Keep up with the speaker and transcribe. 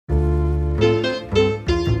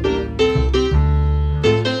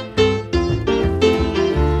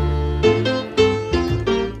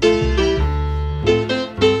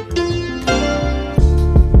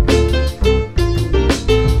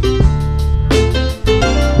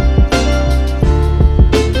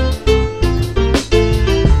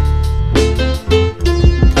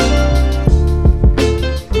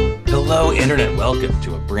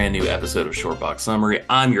episode of Shortbox Summary.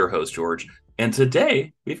 I'm your host, George, and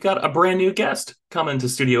today we've got a brand new guest coming to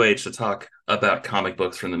Studio H to talk about comic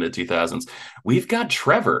books from the mid 2000s. We've got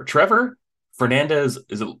Trevor Fernandez,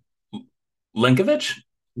 is it Lenkiewicz?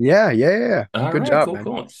 Yeah. All Good right, job, man.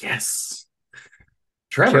 cool. Yes.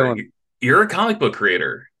 Trevor, Killing. you're a comic book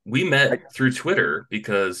creator. We I, met through Twitter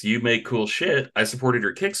because you make cool shit. I supported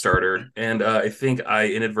your Kickstarter, and I think I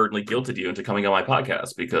inadvertently guilted you into coming on my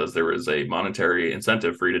podcast because there was a monetary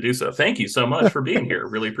incentive for you to do so. Thank you so much for being here.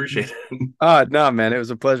 Really appreciate it. no, man, it was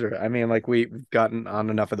a pleasure. I mean, like we've gotten on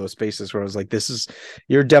enough of those spaces where I was like,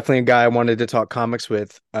 you're definitely a guy I wanted to talk comics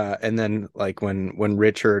with. And then like when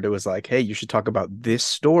Richard, it was like, hey, you should talk about this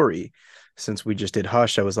story. Since we just did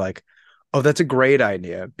Hush, I was like, oh, that's a great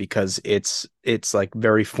idea because it's like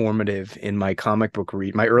very formative in my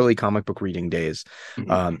early comic book reading days.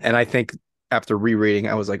 And I think after rereading,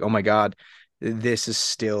 I was like, oh my God, this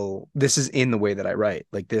is in the way that I write.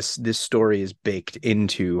 Like this story is baked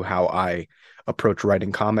into how I approach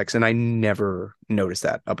writing comics, and I never noticed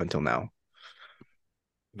that up until now.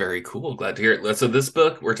 Very cool. Glad to hear it. So this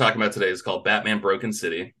book we're talking about today is called Batman Broken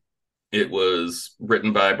City. It was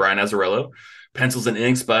written by Brian Azzarello, pencils and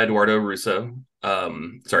inks by Eduardo Russo.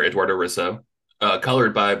 Eduardo Risso.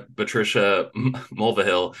 Colored by Patricia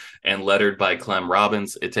Mulvihiill and lettered by Clem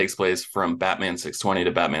Robins. It takes place from Batman 620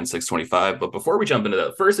 to Batman 625. But before we jump into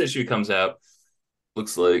that, first issue comes out,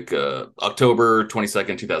 looks like October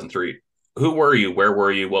 22nd, 2003. Who were you? Where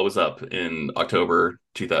were you? What was up in October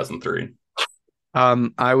 2003?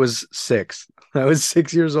 I was six. I was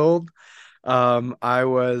 6 years old. I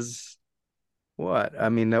was what? I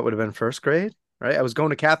mean, that would have been first grade, right? I was going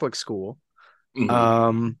to Catholic school.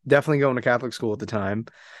 Mm-hmm. Definitely going to Catholic school at the time.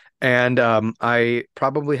 And I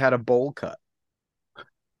probably had a bowl cut.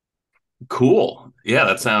 Cool. Yeah,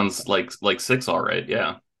 that sounds like six, all right.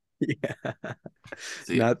 Yeah. Yeah.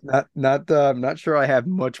 See, I'm not sure I have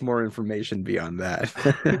much more information beyond that.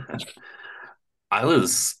 I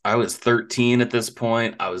was 13 at this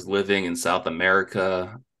point. I was living in South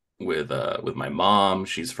America with my mom.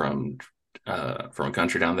 She's from a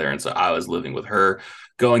country down there, and so I was living with her,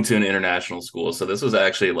 going to an international school. So this was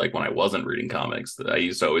actually like when I wasn't reading comics. That I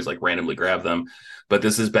used to always like randomly grab them, but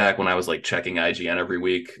this is back when I was like checking IGN every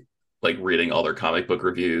week, like reading all their comic book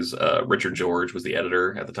reviews. Richard George was the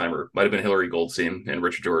editor at the time, or might have been Hillary Goldstein, and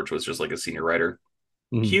Richard George was just like a senior writer.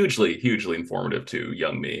 Mhm. Hugely informative to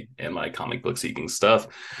young me and my comic book seeking stuff.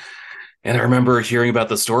 And I remember hearing about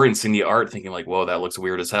the story and seeing the art, thinking like, "Whoa, that looks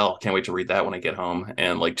weird as hell. Can't wait to read that when I get home."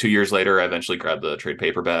 And like 2 years later, I eventually grabbed the trade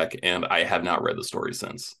paperback, and I have not read the story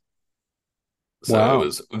since. So it Wow.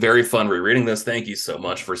 was very fun rereading this. Thank you so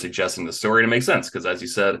much for suggesting the story. And it makes sense because, as you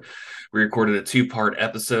said, we recorded a two-part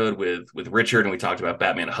episode with Richard, and we talked about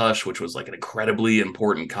Batman Hush, which was like an incredibly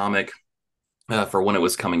important comic for when it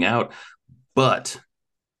was coming out. But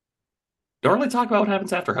don't really talk about what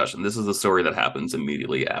happens after Hush, and this is the story that happens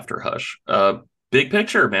immediately after Hush. Big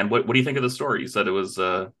picture, man. What do you think of the story? You said it was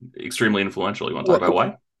extremely influential. You want to talk about Well,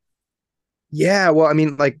 why? yeah, well, I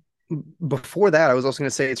mean, like before that, I was also going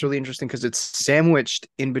to say it's really interesting because it's sandwiched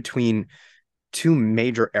in between two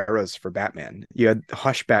major eras for Batman. You had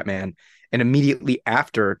Hush Batman, and immediately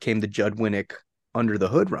after came the Judd Winnick Under the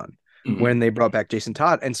Hood run when Mm-hmm. they brought back Jason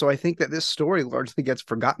Todd. And so I think that this story largely gets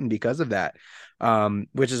forgotten because of that,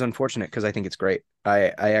 which is unfortunate because I think it's great. I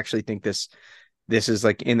actually think this is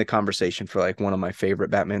like in the conversation for like one of my favorite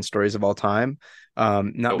Batman stories of all time.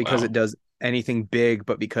 Not Oh because it wow. does anything big,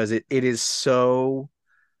 but because it is so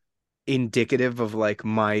indicative of like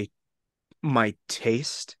my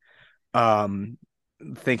taste. Um,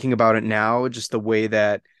 Thinking about it now, just the way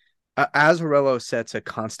that Azzarello sets a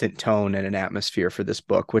constant tone and an atmosphere for this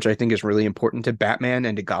book, which I think is really important to Batman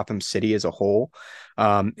and to Gotham City as a whole.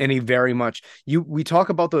 And he very much we talk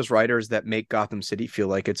about those writers that make Gotham City feel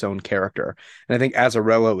like its own character, and I think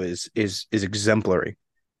Azzarello is exemplary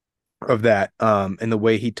of that. And the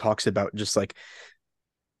way he talks about just like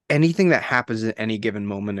anything that happens at any given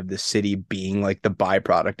moment of the city being like the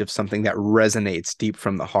byproduct of something that resonates deep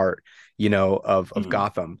from the heart, of Mm-hmm.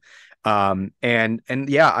 Gotham. And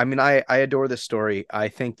yeah, I mean, I adore this story. I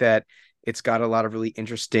think that it's got a lot of really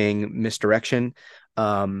interesting misdirection.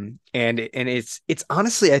 And it's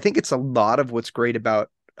honestly, I think it's a lot of what's great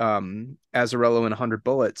about Azzarello in 100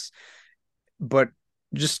 Bullets, but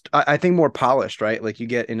just I think more polished, right? Like you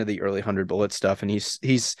get into the early 100 Bullet stuff, and he's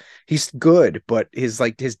good, but his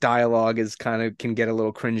dialogue is kind of can get a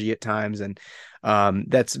little cringy at times, and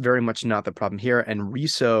that's very much not the problem here. And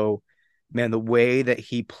Riso, man, the way that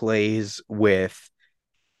he plays with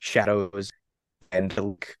shadows and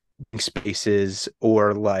like spaces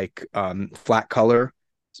or like flat color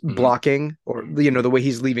Hmm. blocking, or the way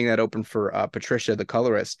he's leaving that open for Patricia, the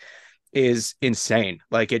colorist, is insane.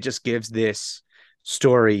 Like, it just gives this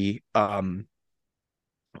story,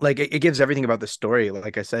 like it gives everything about the story.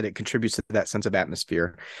 Like I said, it contributes to that sense of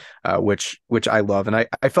atmosphere, which I love. And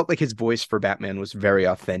I felt like his voice for Batman was very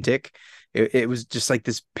authentic. It was just like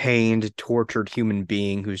this pained, tortured human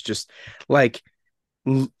being who's just like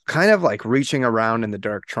kind of like reaching around in the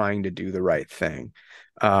dark, trying to do the right thing.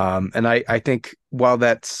 And I think while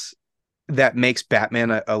that makes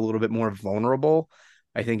Batman a little bit more vulnerable,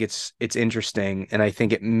 I think it's interesting, and I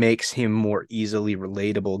think it makes him more easily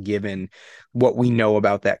relatable given what we know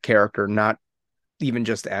about that character, not even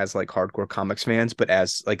just as like hardcore comics fans, but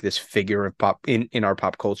as like this figure of pop in our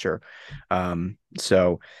pop culture.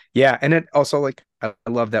 So yeah, and it also, like, I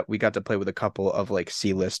love that we got to play with a couple of like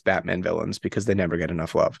C-list Batman villains because they never get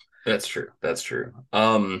enough love. That's true. That's true.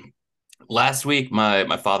 Last week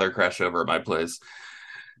my father crashed over at my place,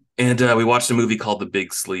 and we watched a movie called The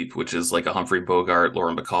Big Sleep, which is like a Humphrey Bogart,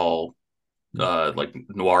 Lauren Bacall, like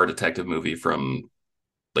noir detective movie from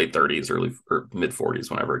late 30s, early or mid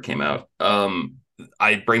 40s, whenever it came out.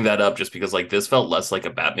 I bring that up just because like this felt less like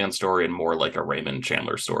a Batman story and more like a Raymond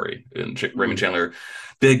Chandler story. And Raymond Mm. Chandler,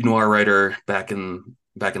 big noir writer back in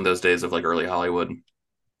those days of like early Hollywood,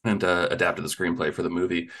 and adapted the screenplay for the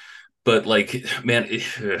movie. But like, man,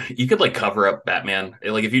 you could like cover up Batman.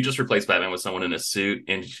 Like if you just replace Batman with someone in a suit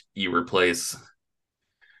and you replace,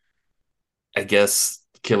 I guess,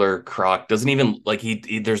 Killer Croc doesn't even like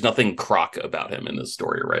there's nothing Croc about him in this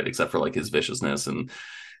story, right? Except for like his viciousness. And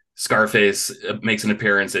Scarface makes an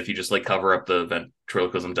appearance if you just like cover up the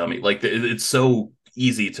ventriloquism dummy. Like it's so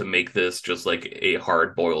easy to make this just like a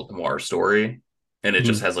hard boiled noir story, and it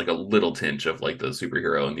just Mm. has like a little tinge of like the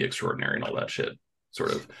superhero and the extraordinary and all that shit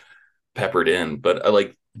sort of peppered in. But I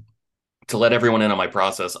like to let everyone in on my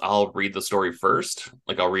process. I'll read the story first,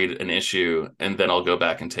 like I'll read an issue, and then I'll go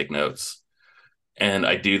back and take notes. And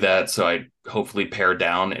I do that so I hopefully pare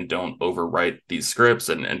down and don't overwrite these scripts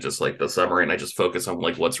and just like the summary, and I just focus on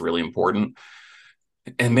like what's really important.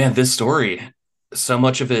 And man, this story, so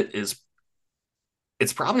much of it is,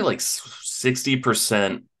 it's probably like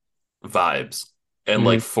 60% vibes and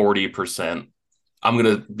like Mm. 40%, I'm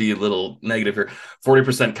gonna be a little negative here,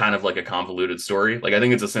 40% kind of like a convoluted story. Like I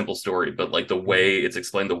think it's a simple story, but like the way it's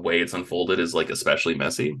explained, the way it's unfolded is like especially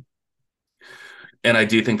messy. And I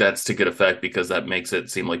do think that's to good effect because that makes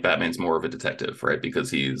it seem like Batman's more of a detective, right?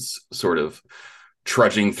 Because he's sort of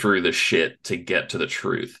trudging through the shit to get to the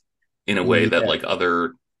truth in a way that Yeah. like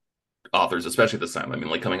other authors, especially this time, I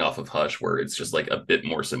mean, like coming off of Hush, where it's just like a bit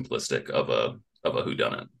more simplistic of a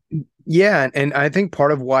whodunit. Yeah, and I think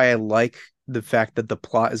part of why I like the fact that the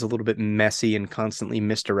plot is a little bit messy and constantly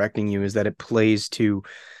misdirecting you is that it plays to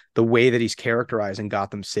the way that he's characterizing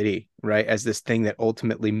Gotham City, right? As this thing that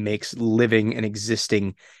ultimately makes living and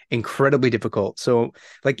existing incredibly difficult. So,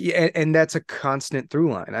 like, yeah, and that's a constant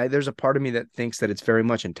through line. There's a part of me that thinks that it's very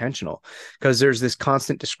much intentional because there's this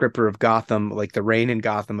constant descriptor of Gotham, like the rain in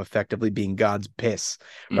Gotham effectively being God's piss,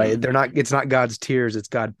 right? Mm-hmm. It's not God's tears, it's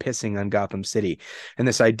God pissing on Gotham City. And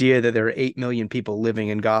this idea that there are 8 million people living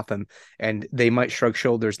in Gotham and they might shrug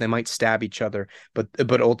shoulders, they might stab each other,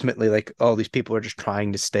 but ultimately, like, oh, these people are just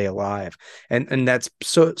trying to stay alive. And that's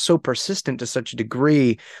so persistent to such a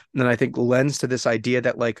degree, and I think lends to this idea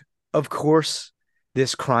that, like, of course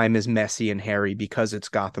this crime is messy and hairy because it's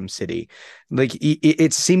Gotham City. Like,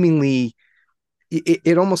 it's seemingly,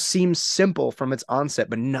 it almost seems simple from its onset,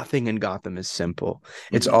 but nothing in Gotham is simple.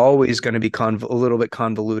 It's Mm-hmm. always going to be a little bit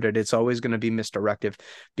convoluted. It's always going to be misdirective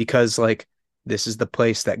because, like, this is the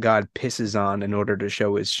place that God pisses on in order to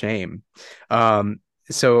show his shame. Um,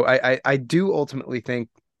 so I do ultimately think,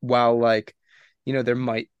 while, like,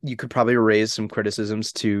 you could probably raise some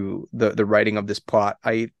criticisms to the writing of this plot.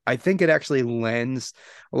 I think it actually lends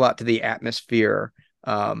a lot to the atmosphere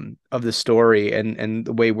of the story, and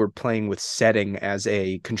the way we're playing with setting as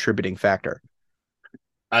a contributing factor.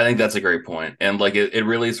 I think that's a great point. And like it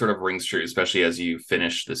really sort of rings true, especially as you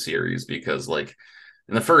finish the series, because like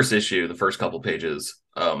in the first issue, the first couple pages,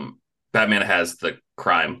 Batman has the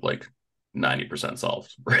crime like 90%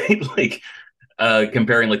 solved, right? Like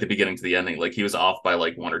comparing like the beginning to the ending, like he was off by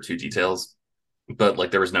like one or two details, but like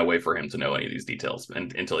there was no way for him to know any of these details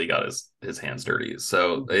until he got his hands dirty.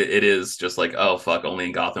 So it is just like, oh fuck, only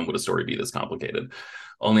in Gotham would a story be this complicated.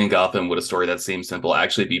 Only in Gotham would a story that seems simple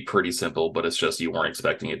actually be pretty simple, but it's just you weren't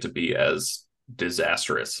expecting it to be as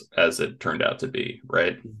disastrous as it turned out to be,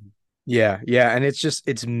 right? Yeah, yeah, and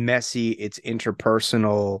it's messy, it's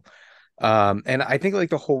interpersonal, and I think, like,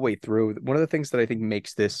 the whole way through, one of the things that I think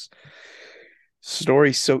makes this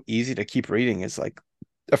story so easy to keep reading is, like,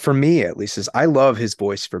 for me at least, is I love his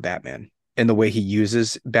voice for Batman and the way he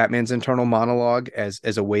uses Batman's internal monologue as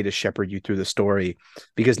a way to shepherd you through the story.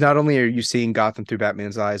 Because not only are you seeing Gotham through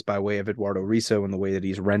Batman's eyes by way of Eduardo Risso and the way that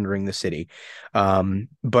he's rendering the city,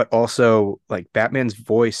 but also like Batman's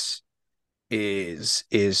voice is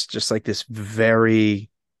just like this very,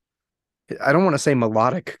 I don't want to say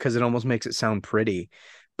melodic because it almost makes it sound pretty,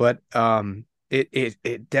 but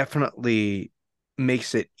it definitely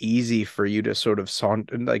makes it easy for you to sort of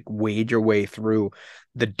like wade your way through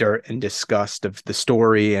the dirt and disgust of the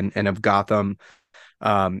story and of Gotham.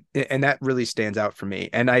 And that really stands out for me.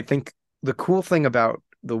 And I think the cool thing about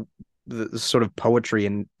the sort of poetry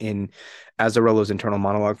in Azzarello's internal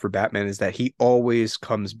monologue for Batman is that he always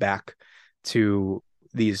comes back to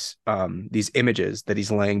these images that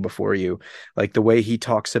he's laying before you, like the way he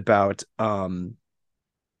talks about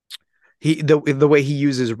the way he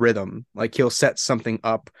uses rhythm. Like he'll set something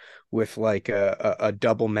up with like a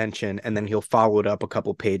double mention and then he'll follow it up a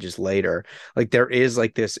couple pages later. Like there is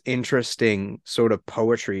like this interesting sort of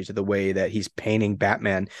poetry to the way that he's painting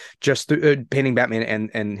Batman, just through painting Batman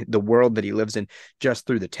and the world that he lives in just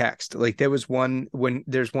through the text. Like there was one when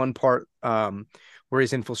there's one part where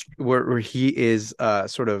he's where he is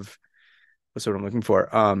sort of, what's what I'm looking for,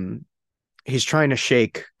 he's trying to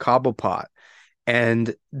shake Cobblepot,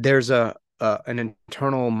 and there's a an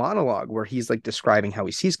internal monologue where he's like describing how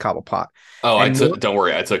he sees Cobblepot. Oh, I And took. Don't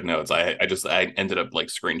worry, I took notes. I ended up like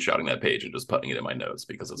screenshotting that page and just putting it in my notes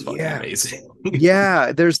because it's fucking yeah, amazing.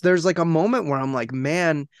 yeah, there's like a moment where I'm like,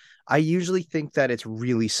 man, I usually think that it's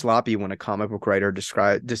really sloppy when a comic book writer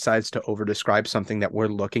decides to over describe something that we're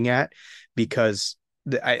looking at, because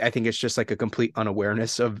I think it's just like a complete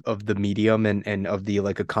unawareness of the medium and of the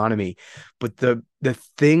like economy. But the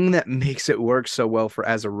thing that makes it work so well for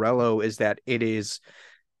Azzarello is that it's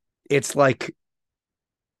like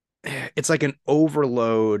it's like an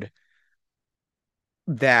overload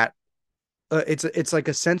that it's like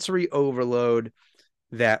a sensory overload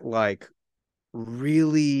that like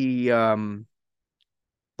really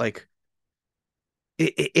like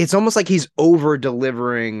it's almost like he's over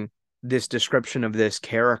delivering this description of this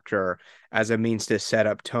character as a means to set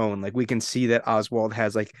up tone. Like we can see that Oswald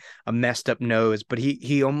has like a messed up nose, but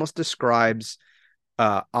he almost describes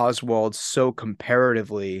Oswald so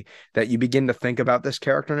comparatively that you begin to think about this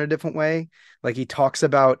character in a different way. Like he talks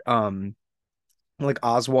about like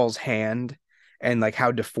Oswald's hand and like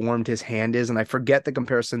how deformed his hand is, and I forget the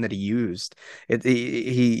comparison that he used.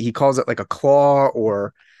 He calls it like a claw,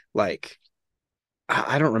 or like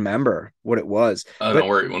I don't remember what it was, Oh, don't but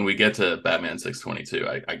worry. When we get to Batman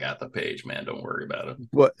 622, I got the page, man. Don't worry about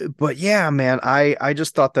it. but yeah, man, I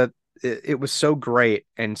just thought that it was so great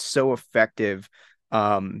and so effective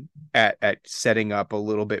at setting up a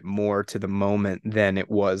little bit more to the moment than it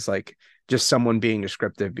was like just someone being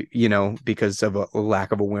descriptive, because of a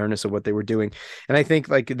lack of awareness of what they were doing. And I think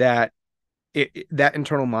like that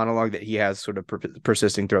internal monologue that he has sort of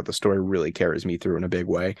persisting throughout the story really carries me through in a big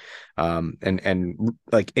way, and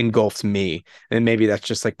like engulfs me. And maybe that's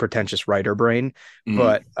just like pretentious writer brain, Mm.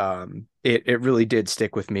 but it really did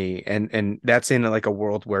stick with me, and that's in like a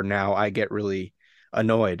world where now I get really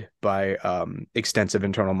annoyed by extensive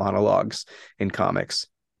internal monologues in comics.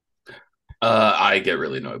 I get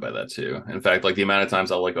really annoyed by that too. In fact, like the amount of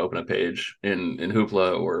times I'll like open a page in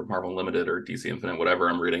Hoopla or Marvel Unlimited or DC Infinite, whatever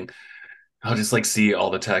I'm reading, I'll just like see all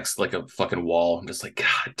the text like a fucking wall. I'm just like,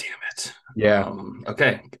 God damn it. Yeah.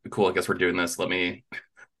 Okay, cool. I guess we're doing this. Let me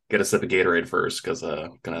get a sip of Gatorade first because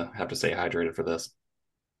gonna have to stay hydrated for this.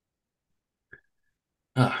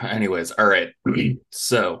 Anyways, all right.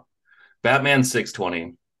 So Batman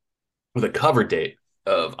 620 with a cover date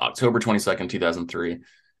of October 22nd, 2003.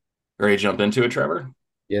 Ready to jump into it, Trevor?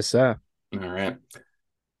 Yes, sir. All right.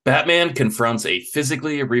 Batman confronts a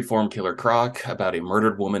physically reformed Killer Croc about a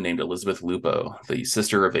murdered woman named Elizabeth Lupo, the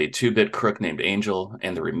sister of a two-bit crook named Angel,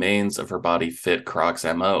 and the remains of her body fit Croc's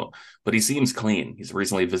MO. But he seems clean. He's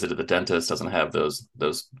recently visited the dentist, doesn't have those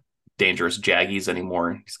dangerous jaggies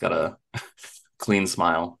anymore. He's got a clean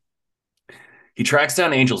smile. He tracks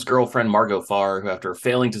down Angel's girlfriend, Margot Farr, who, after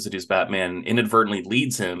failing to seduce Batman, inadvertently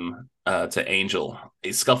leads him to Angel.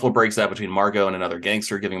 A scuffle breaks out between Margot and another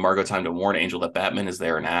gangster, giving Margot time to warn Angel that Batman is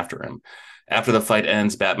there and after him. After the fight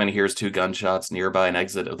ends, Batman hears two gunshots nearby an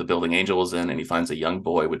exit of the building Angel was in, and he finds a young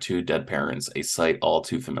boy with two dead parents, a sight all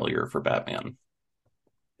too familiar for Batman.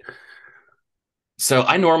 So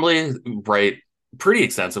I normally write pretty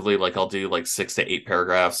extensively. Like I'll do like 6 to 8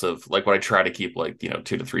 paragraphs of like what I try to keep like 2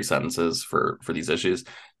 to 3 sentences for these issues.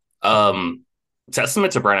 Um,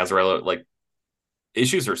 Testament to Brian Azzarello, like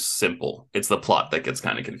issues are simple. It's the plot that gets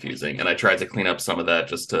kind of confusing, and I tried to clean up some of that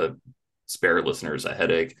just to spare listeners a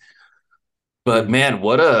headache. But Mhm. man,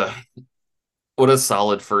 what a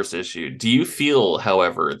solid first issue. Do you feel,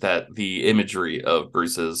 however, that the imagery of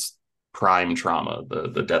Bruce's prime trauma,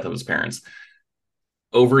 the death of his parents,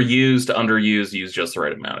 overused, underused, used just the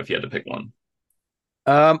right amount if you had to pick one?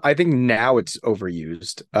 I think now it's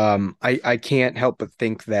overused. I can't help but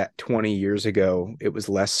think that 20 years ago it was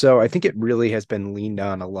less so. I think it really has been leaned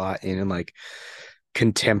on a lot in like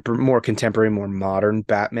contemporary, more modern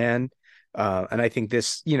Batman. And I think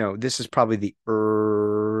this is probably the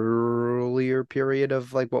earlier period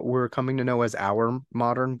of like what we're coming to know as our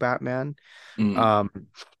modern Batman. Mm. Um,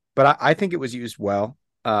 but I think it was used well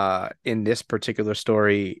in this particular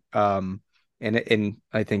story. And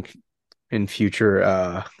I think in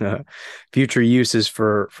future future uses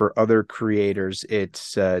for other creators,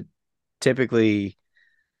 it's typically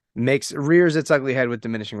makes rears its ugly head with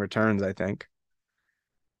diminishing returns, I think.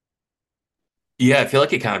 Yeah, I feel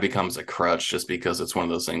like it kind of becomes a crutch just because it's one of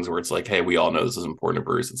those things where it's like, hey, we all know this is important to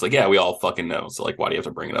Bruce. It's like, yeah, we all fucking know. So like, why do you have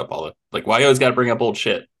to bring it up all the like? Why you always got to bring up old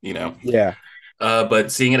shit, you know? Yeah.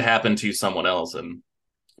 But seeing it happen to someone else, and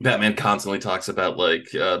Batman constantly talks about like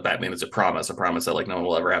Batman is a promise that like no one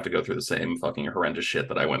will ever have to go through the same fucking horrendous shit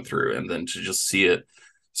that I went through, and then to just see it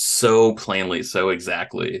so plainly, so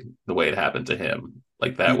exactly the way it happened to him,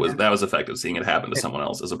 like Yeah. that was effective seeing it happen to someone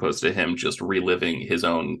else as opposed to him just reliving his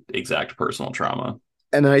own exact personal trauma.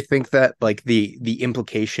 And I think that like the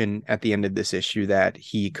implication at the end of this issue that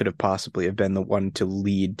he could have possibly have been the one to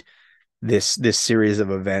lead this series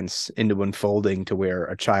of events into unfolding to where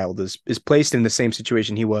a child is placed in the same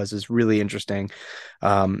situation he was is really interesting.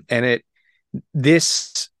 And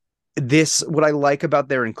this this what I like about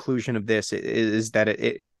their inclusion of this is that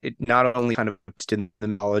it not only kind of puts in the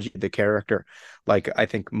mythology of the character, like I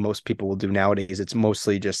think most people will do nowadays. It's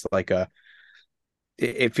mostly just like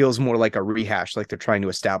it feels more like a rehash, like they're trying to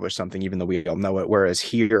establish something, even though we all know it. Whereas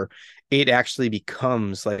here, it actually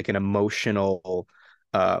becomes like an emotional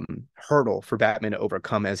hurdle for Batman to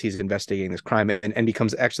overcome as he's investigating this crime, and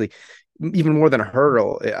becomes actually even more than a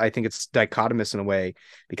hurdle. I think it's dichotomous in a way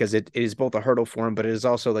because it is both a hurdle for him, but it is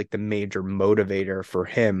also like the major motivator for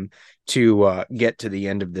him to get to the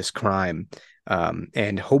end of this crime.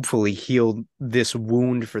 And hopefully heal this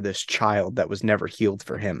wound for this child that was never healed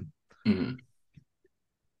for him. Mm-hmm.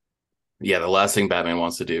 Yeah, the last thing Batman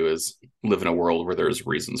wants to do is live in a world where there's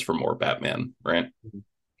reasons for more Batman, right?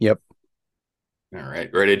 Yep. All right,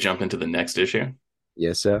 ready to jump into the next issue?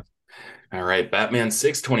 Yes, sir. All right, Batman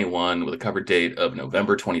 621 with a cover date of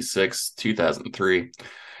November 26, 2003.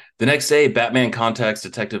 The next day, Batman contacts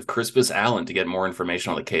Detective Crispus Allen to get more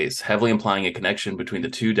information on the case, heavily implying a connection between the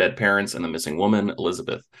two dead parents and the missing woman,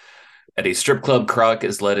 Elizabeth. At a strip club, Croc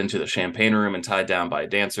is led into the champagne room and tied down by a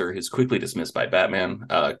dancer who's quickly dismissed by Batman.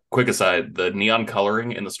 Quick aside, the neon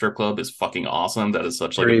coloring in the strip club is fucking awesome. That is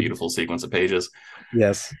such like a Agreed. beautiful sequence of pages.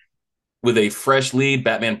 Yes. With a fresh lead,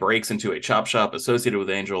 Batman breaks into a chop shop associated with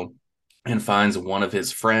Angel and finds one of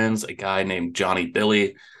his friends, a guy named Johnny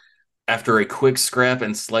Billy. After a quick scrap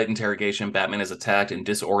and slight interrogation, Batman is attacked and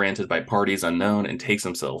disoriented by parties unknown and takes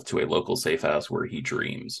himself to a local safe house where he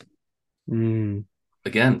dreams. Mm.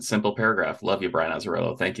 Again, simple paragraph. Love you, Brian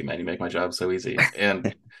Azzarello. Thank you, man. You make my job so easy.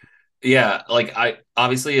 And yeah, like I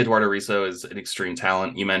obviously Eduardo Risso is an extreme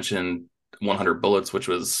talent. You mentioned 100 Bullets, which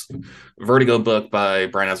was a Vertigo book by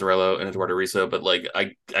Brian Azzarello and Eduardo Risso, but like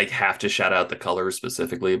I have to shout out the colors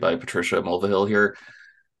specifically by Patricia Mulvihiill here.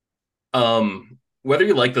 Whether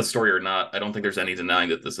you like the story or not, I don't think there's any denying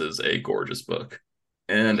that this is a gorgeous book.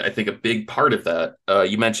 And I think a big part of that,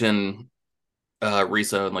 you mentioned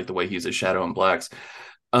Risso and like the way he uses shadow and blacks.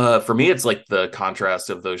 For me, it's like the contrast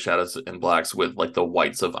of those shadows and blacks with like the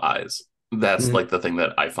whites of eyes. That's Mhm. like the thing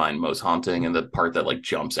that I find most haunting and the part that like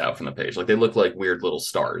jumps out from the page. Like they look like weird little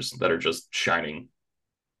stars that are just shining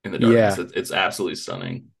in the darkness. Yeah. It's absolutely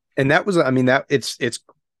stunning. And that was, I mean, that it's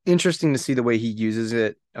interesting to see the way he uses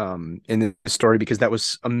it in the story because that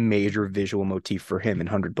was a major visual motif for him in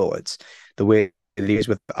 100 Bullets. The way it is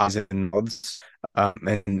with the eyes and mouths,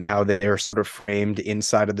 and how they're sort of framed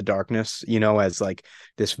inside of the darkness, as like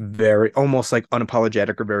this very almost like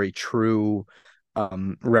unapologetic or very true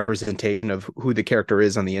representation of who the character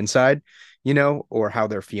is on the inside, or how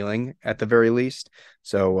they're feeling at the very least.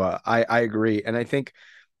 So I agree. And I think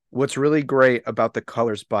what's really great about the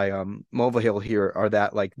colors by Mulvihill here are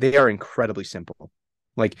that like they are incredibly simple.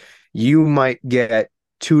 Like you might get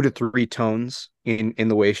 2 to 3 tones in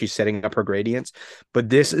the way she's setting up her gradients, but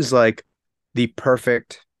the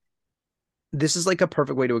perfect this is like a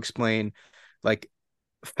perfect way to explain like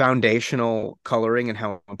foundational coloring and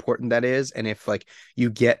how important that is. And if like you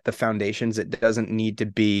get the foundations, it doesn't need to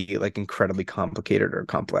be like incredibly complicated or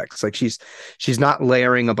complex. Like she's not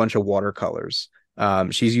layering a bunch of watercolors.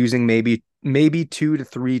 She's using maybe 2 to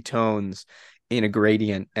 3 tones in a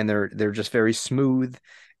gradient, and they're just very smooth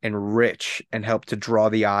and rich and help to draw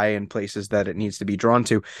the eye in places that it needs to be drawn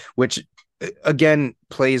to, which again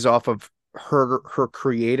plays off of her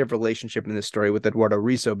creative relationship in this story with Eduardo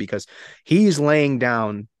Risso, because he's laying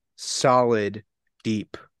down solid,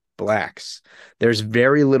 deep blacks. There's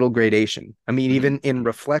very little gradation. I mean, Mhm. even in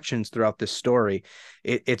reflections throughout this story,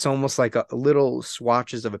 it's almost like a little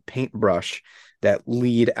swatches of a paintbrush that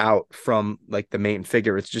lead out from like the main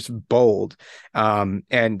figure. It's just bold.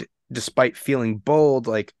 And despite feeling bold,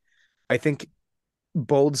 like I think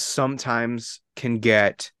bold sometimes can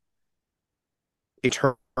get a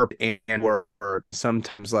term and or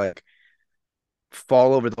sometimes like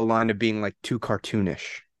fall over the line of being like too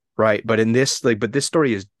cartoonish, right? But in this like but this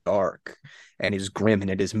story is dark and is grim and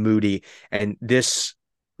it is moody, and this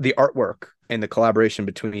the artwork and the collaboration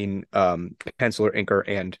between penciler, inker,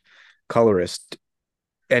 and colorist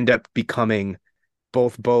end up becoming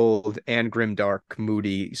both bold and grim, dark,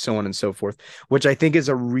 moody, so on and so forth, which I think is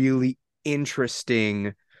a really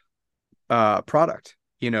interesting product,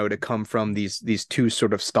 to come from these two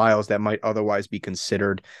sort of styles that might otherwise be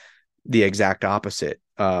considered the exact opposite,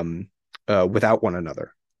 without one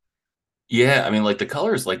another. Yeah, I mean, like the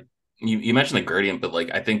colors, like you mentioned the gradient, but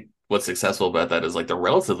like I think what's successful about that is like they're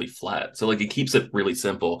relatively flat. So like it keeps it really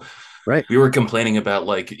simple. Right. We were complaining about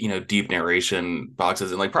like, deep narration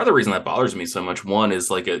boxes. And like part of the reason that bothers me so much, one is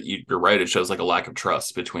like you're right, it shows like a lack of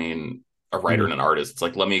trust between a writer and Mm-hmm. an artist. It's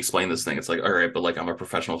like, let me explain this thing. It's like, all right, but like I'm a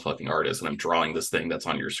professional fucking artist and I'm drawing this thing that's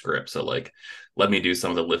on your script. So like let me do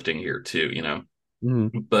some of the lifting here too.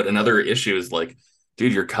 Mm-hmm. But another issue is like,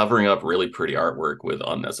 dude, you're covering up really pretty artwork with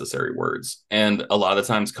unnecessary words. And a lot of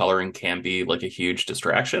the times coloring can be like a huge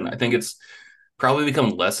distraction. I think it's probably become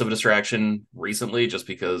less of a distraction recently just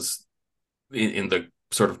because in the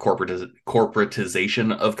sort of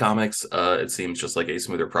corporatization of comics, it seems just like a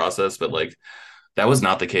smoother process. But like that was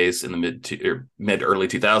not the case in the mid early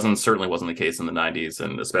 2000s. Certainly wasn't the case in the 90s,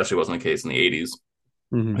 and especially wasn't the case in the 80s.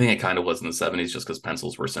 I Mm-hmm. think it kind of was in the 70s just because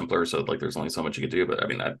pencils were simpler. So like there's only so much you could do. But I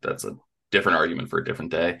mean that's a different argument for a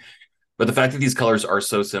different day. But the fact that these colors are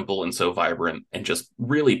so simple and so vibrant and just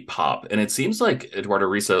really pop, and it seems like Eduardo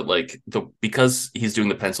Risso, like because he's doing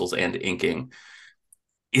the pencils and inking,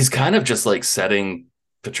 he's kind of just like setting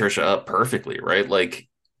Patricia up perfectly, right? Like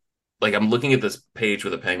I'm looking at this page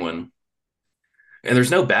with a penguin, and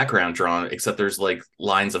there's no background drawn except there's like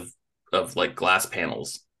lines of like glass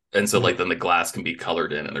panels. And so like Mm-hmm. then the glass can be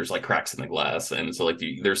colored in and there's like cracks in the glass. And so like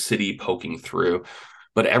there's city poking through.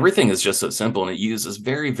 But everything is just so simple and it uses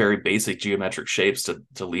very, very basic geometric shapes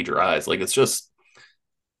to lead your eyes. Like it's just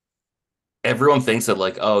everyone thinks that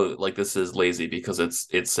like, oh, like this is lazy because it's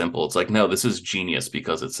simple. It's like, no, this is genius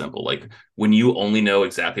because it's simple. Like when you only know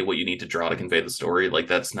exactly what you need to draw to convey the story, like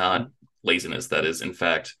that's not laziness. That is in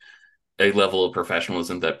fact a level of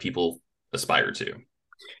professionalism that people aspire to.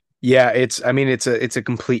 Yeah, I mean, it's a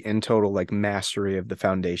complete and total like mastery of the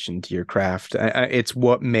foundation to your craft. It's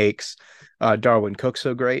what makes Darwin Cook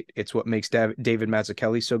so great. It's what makes David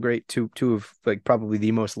Mazzucchelli so great. Two of like probably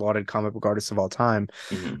the most lauded comic book artists of all time,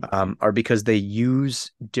 Mm-hmm. are because they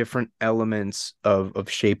use different elements of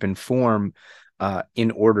shape and form,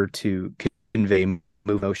 in order to convey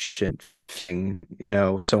motion, so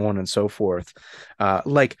on and so forth.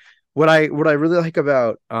 Like what I really like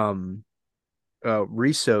about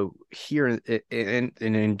Riso here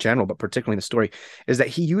in general, but particularly in the story, is that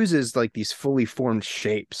he uses like these fully formed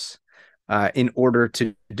shapes in order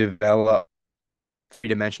to develop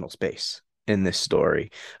three-dimensional space in this story.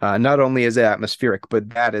 Not only is it atmospheric, but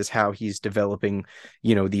that is how he's developing,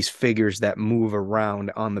 these figures that move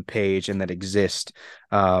around on the page and that exist,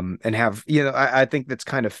 and have, I think that's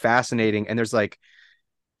kind of fascinating. And there's like,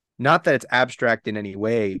 not that it's abstract in any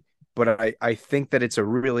way, but I think that it's a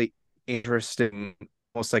really interesting,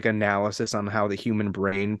 almost like analysis on how the human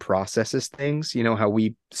brain processes things, how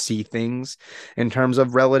we see things in terms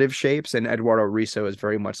of relative shapes. And Eduardo Risso is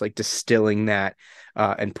very much like distilling that,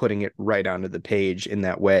 and putting it right onto the page in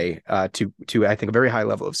that way, to I think a very high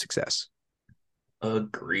level of success.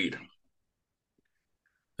 Agreed.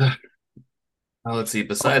 Let's see.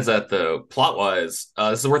 Besides that, though, plot wise,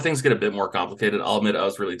 this is where things get a bit more complicated. I'll admit I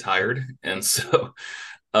was really tired. And so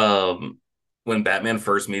um, when Batman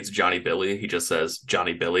first meets Johnny Billy, he just says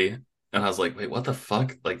Johnny Billy. And I was like, wait, what the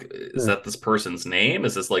fuck? Like, is Hmm. that this person's name?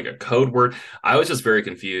 Is this like a code word? I was just very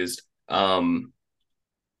confused. Not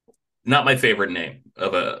my favorite name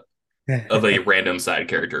of a of a random side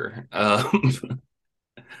character.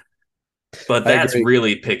 But I that's agree.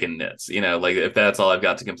 really picking nits. Like if that's all I've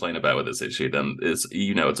got to complain about with this issue, then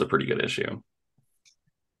it's a pretty good issue.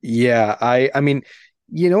 Yeah, I mean,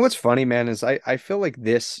 you know what's funny, man, is I feel like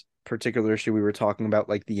this particular issue we were talking about,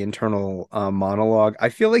 like the internal monologue. I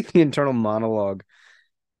feel like the internal monologue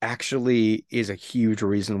actually is a huge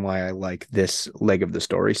reason why I like this leg of the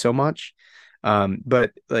story so much.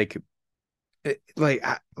 But like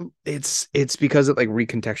it's because it like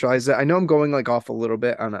recontextualizes it. I know I'm going like off a little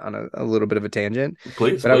bit on a little bit of a tangent,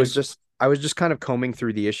 Please, but please. I was just kind of combing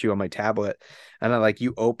through the issue on my tablet, and I like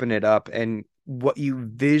you open it up and what you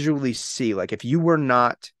visually see, like if you were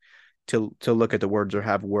not to look at the words or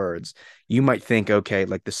have words, you might think, okay,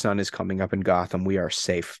 like the sun is coming up in Gotham, we are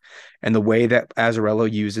safe. And the way that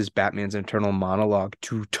Azzarello uses Batman's internal monologue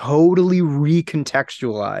to totally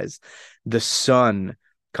recontextualize the sun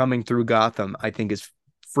coming through Gotham, I think is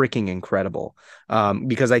freaking incredible.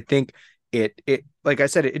 Because I think it like I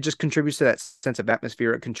said, it just contributes to that sense of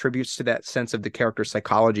atmosphere. It contributes to that sense of the character's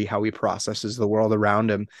psychology, how he processes the world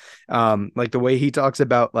around him. Like the way he talks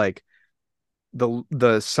about like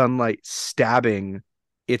the sunlight stabbing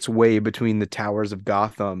its way between the towers of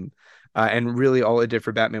Gotham. And really all it did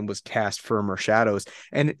for Batman was cast firmer shadows.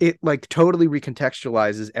 And it like totally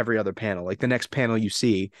recontextualizes every other panel. Like the next panel you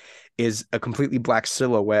see is a completely black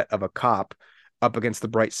silhouette of a cop up against the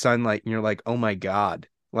bright sunlight. And you're like, oh my God.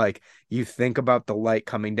 Like you think about the light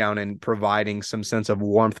coming down and providing some sense of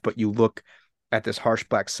warmth, but you look at this harsh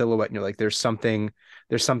black silhouette and you're like, there's something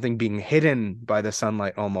being hidden by the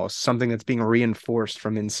sunlight, almost something that's being reinforced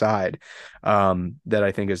from inside, that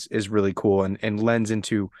I think is really cool and lends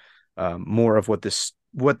into more of what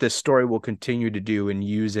this story will continue to do in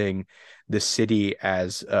using the city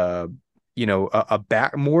as a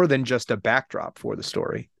back more than just a backdrop for the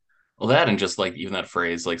story. Well, that and just like even that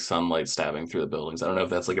phrase, like sunlight stabbing through the buildings. I don't know if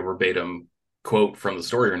that's like a verbatim quote from the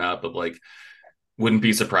story or not, but like wouldn't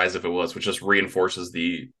be surprised if it was, which just reinforces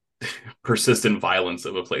the persistent violence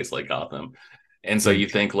of a place like Gotham. And so Mm. you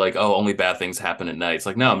think like, oh, only bad things happen at night. It's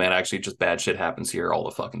like, no, man, actually just bad shit happens here all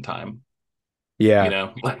the fucking time. Yeah.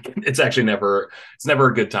 Like it's never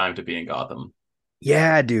a good time to be in Gotham.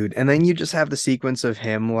 Yeah, dude. And then you just have the sequence of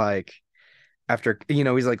him like after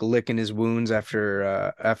he's like licking his wounds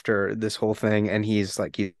after this whole thing, and he's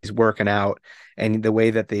like he's working out, and the way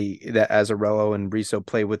that that Azzarello and Risso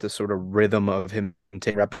play with the sort of rhythm of him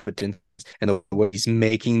taking repetitions and the way he's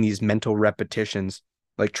making these mental repetitions,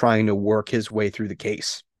 like trying to work his way through the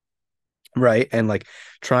case, right? And like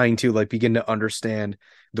trying to like begin to understand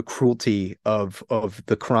the cruelty of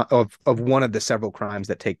the crime of one of the several crimes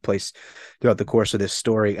that take place throughout the course of this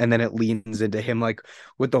story. And then it leans into him like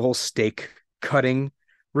with the whole steak cutting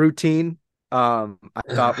routine. I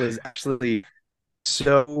thought was actually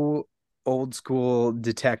so old school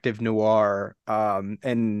detective noir.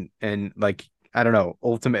 And like I don't know,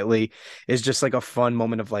 ultimately is just like a fun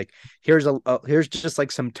moment of like here's just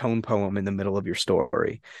like some tone poem in the middle of your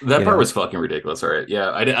story, That you part know? was fucking ridiculous. All right.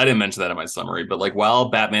 Yeah, I didn't mention that in my summary, but like while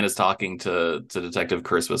Batman is talking to Detective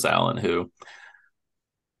Crispus Allen, who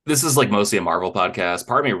this is like mostly a Marvel podcast.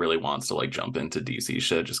 Part of me really wants to like jump into DC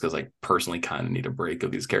shit just because I personally kind of need a break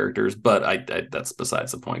of these characters. But I that's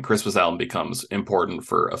besides the point. Crispus Allen becomes important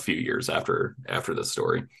for a few years after this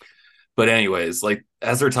story. But anyways, like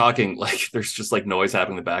as they're talking, like there's just like noise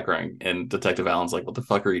happening in the background, and Detective Allen's like, "What the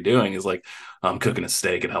fuck are you doing?" He's like, "I'm cooking a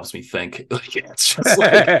steak. It helps me think." Like it's just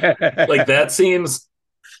like that seems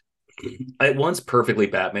at once perfectly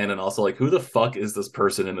Batman and also like who the fuck is this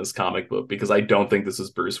person in this comic book? Because I don't think this is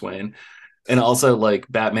Bruce Wayne. And also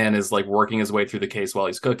like Batman is like working his way through the case while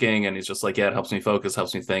he's cooking, and he's just like, yeah, it helps me focus,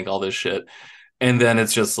 helps me think, all this shit. And then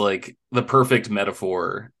it's just like the perfect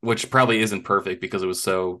metaphor, which probably isn't perfect because it was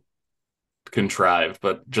so contrived,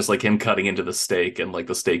 but just like him cutting into the steak and like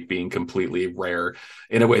the steak being completely rare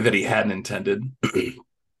in a way that he hadn't intended.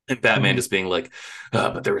 And Batman Mhm. just being like,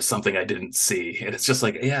 but there was something I didn't see. And it's just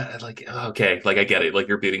like, yeah, like, okay, like I get it. Like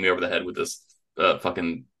you're beating me over the head with this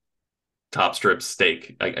fucking top strip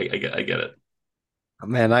steak. I get it.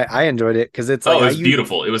 Man, I enjoyed it because it's Oh, like it I was use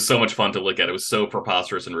beautiful. It was so much fun to look at. It was so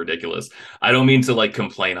preposterous and ridiculous. I don't mean to like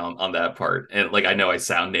complain on that part. And like I know I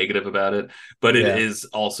sound negative about it, but it yeah. is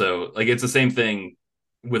also like it's the same thing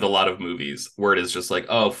with a lot of movies where it is just like,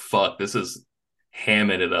 oh fuck, this is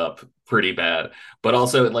hamming it up pretty bad. But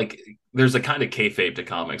also like there's a kind of kayfabe to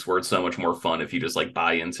comics where it's so much more fun if you just like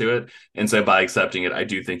buy into it. And so by accepting it, I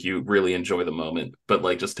do think you really enjoy the moment. But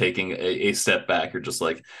like just taking a step back, you're just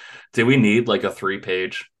like, do we need like a 3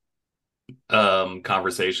 page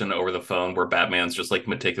conversation over the phone where Batman's just like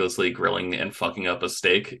meticulously grilling and fucking up a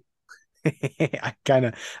steak.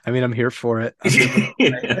 I mean, I'm here for it. I'm here for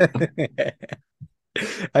the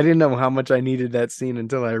I didn't know how much I needed that scene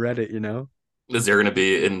until I read it, you know? Is there going to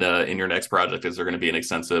be in your next project? Is there going to be an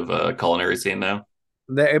extensive culinary scene now?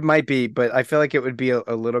 It might be, but I feel like it would be a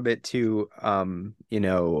little bit too, low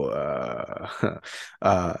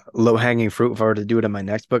hanging fruit if I were to do it in my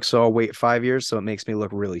next book. So I'll wait 5 years, so it makes me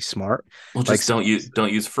look really smart. Well, Like, just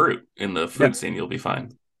don't use fruit in the yeah, food scene. You'll be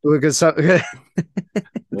fine. because that's how.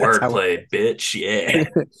 Wordplay, bitch. Yeah.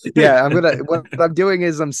 Yeah, what I'm doing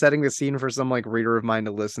is I'm setting the scene for some like reader of mine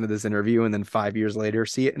to listen to this interview and then 5 years later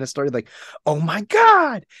see it in a story like, oh my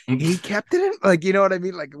God, he kept it in, like, you know what I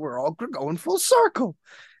mean? Like we're all going full circle.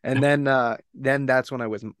 And then that's when I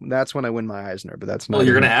win my Eisner, but that's Well, not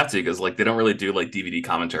you're gonna even. have to because like they don't really do like DVD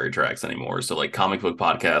commentary tracks anymore. So like comic book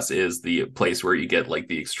podcast is the place where you get like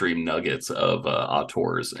the extreme nuggets of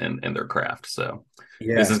auteurs and their craft. So this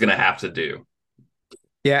Yeah. is gonna have to do.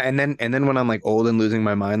 Yeah, and then when I'm like old and losing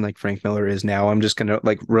my mind like Frank Miller is now, I'm just gonna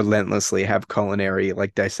like relentlessly have culinary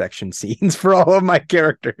like dissection scenes for all of my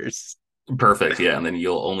characters. Perfect. Yeah, and then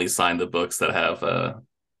you'll only sign the books that have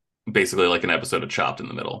basically like an episode of Chopped in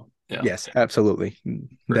the middle. Yeah, Yes, absolutely.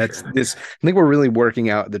 for That's sure. this. I think we're really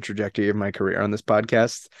working out the trajectory of my career on this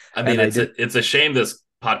podcast. I mean, And I it's did, a shame this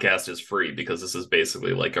podcast is free because this is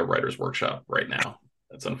basically like a writer's workshop right now.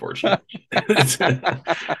 That's unfortunate.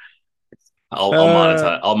 I'll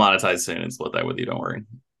uh, monetize soon and split that with you. Don't worry.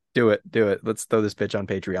 do it, do it. Let's throw this bitch on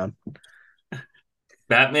Patreon.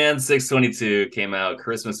 Batman 622 came out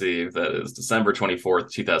Christmas Eve. That is December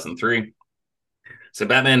 24th, 2003. So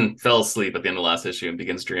Batman fell asleep at the end of the last issue and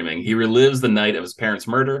begins dreaming. He relives the night of his parents'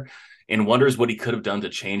 murder and wonders what he could have done to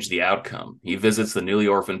change the outcome. He visits the newly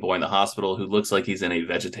orphaned boy in the hospital who looks like he's in a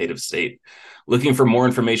vegetative state. Looking for more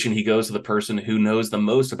information, he goes to the person who knows the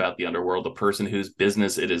most about the underworld, the person whose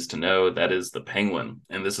business it is to know. That is the Penguin.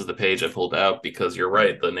 And this is the page I pulled out because you're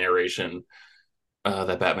right. The narration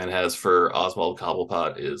that Batman has for Oswald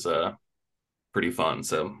Cobblepot is pretty fun.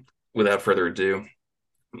 So without further ado,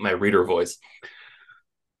 my reader voice.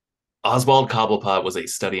 Oswald Cobblepot was a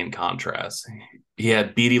study in contrast. He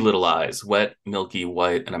had beady little eyes, wet, milky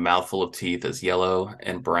white, and a mouthful of teeth as yellow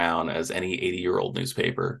and brown as any 80-year-old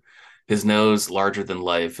newspaper. His nose larger than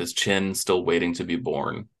life, his chin still waiting to be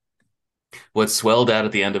born. What swelled out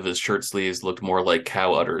at the end of his shirt sleeves looked more like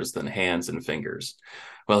cow udders than hands and fingers,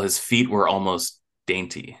 while his feet were almost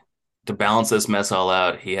dainty. To balance this mess all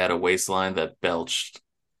out, he had a waistline that belched.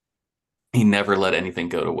 He never let anything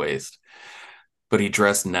go to waste. But he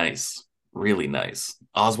dressed nice, really nice.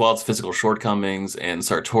 Oswald's physical shortcomings and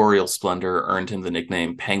sartorial splendor earned him the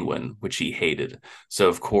nickname Penguin, which he hated. So,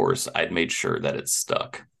 of course, I'd made sure that it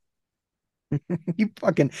stuck. You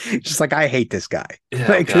fucking just like I hate this guy. Yeah,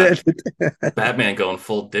 oh Like God. Batman going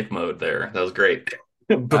full dick mode there. That was great.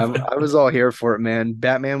 I was all here for it, man.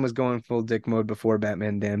 Batman was going full dick mode before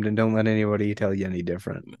Batman Damned, and don't let anybody tell you any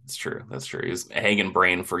different. That's true. That's true. He was hanging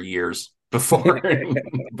brain for years before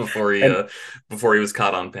before he and uh before he was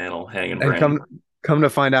caught on panel hanging and brain. come to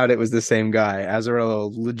find out, it was the same guy.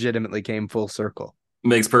 Azzarello legitimately came full circle.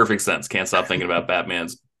 Makes perfect sense. Can't stop thinking about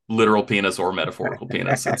Batman's literal penis or metaphorical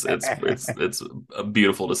penis. It's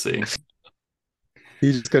beautiful to see.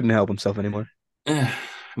 He just couldn't help himself anymore. I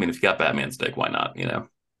mean, if you got Batman's dick, why not? You know,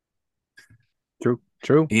 True,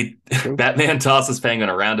 true, he true. Batman tosses Penguin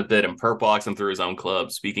around a bit and perp walks him through his own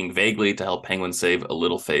club, speaking vaguely to help Penguin save a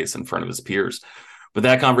little face in front of his peers. But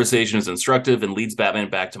that conversation is instructive and leads Batman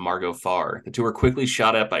back to Margot Farr. The two are quickly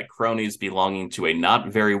shot at by cronies belonging to a not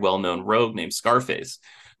very well-known rogue named Scarface,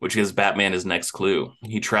 which gives Batman his next clue.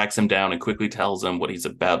 He tracks him down and quickly tells him what he's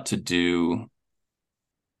about to do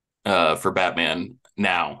for Batman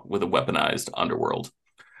now with a weaponized underworld.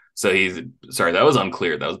 So he's sorry, that was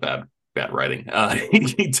unclear. That was bad writing.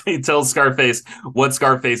 He tells Scarface what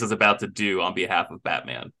Scarface is about to do on behalf of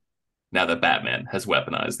Batman. Now that Batman has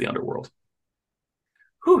weaponized the underworld.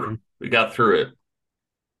 Whew, we got through it.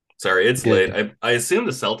 Sorry, it's Did. late. I assume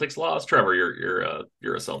the Celtics lost. Trevor, you're a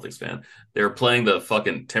Celtics fan. They were playing the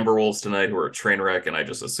fucking Timberwolves tonight, who are a train wreck, and I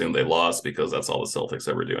just assumed they lost because that's all the Celtics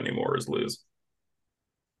ever do anymore is lose.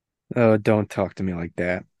 Oh, don't talk to me like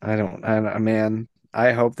that. I don't. Man,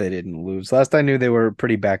 I hope they didn't lose. Last I knew, they were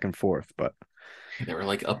pretty back and forth, but They were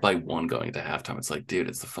like up by one going into halftime. It's like, dude,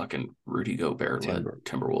 it's the fucking Rudy Gobert led Timber.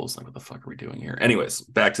 Timberwolves. Like, what the fuck are we doing here? Anyways,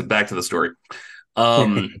 back to the story.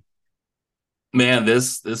 Um, man,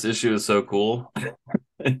 this issue is so cool.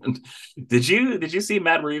 Did you see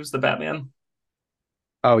Matt Reeves the Batman?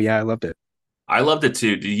 Oh yeah, I loved it. I loved it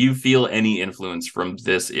too. Do you feel any influence from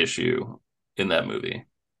this issue in that movie?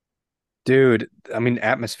 Dude, I mean,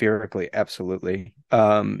 atmospherically, absolutely.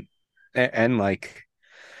 And like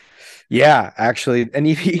Yeah, actually, and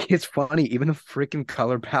it's funny. Even the freaking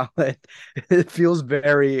color palette, it feels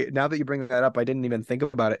very. Now that you bring that up, I didn't even think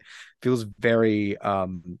about it. Feels very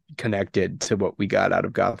connected to what we got out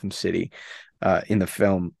of Gotham City, in the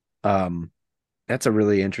film. Um, that's a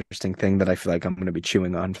really interesting thing that I feel like I'm going to be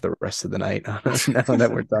chewing on for the rest of the night. Now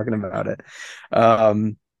that we're talking about it,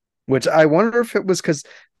 um, which I wonder if it was because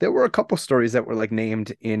there were a couple stories that were like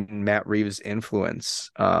named in Matt Reeves'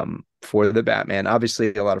 influence for the Batman.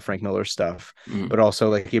 Obviously, a lot of Frank Miller stuff, Mhm. but also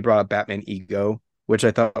like he brought up Batman Ego, which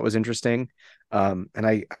I thought was interesting. And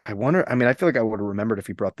I wonder. I mean, I feel like I would have remembered if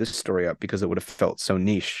he brought this story up because it would have felt so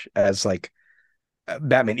niche as like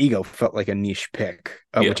Batman Ego felt like a niche pick,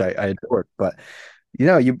 Yeah. which I adored. But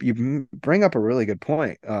you bring up a really good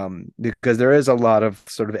point, because there is a lot of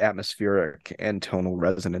sort of atmospheric and tonal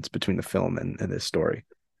resonance between the film and this story.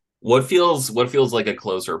 What feels like a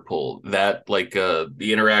closer pull? That like the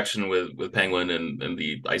interaction with Penguin and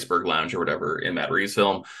the Iceberg Lounge or whatever in Matt Reeves'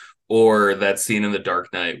 film, or that scene in The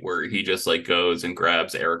Dark Knight where he just like goes and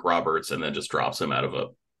grabs Eric Roberts and then just drops him out of a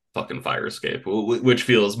fucking fire escape. Which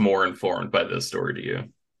feels more informed by this story to you?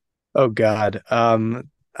 Oh God.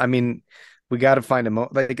 I mean, we got to find a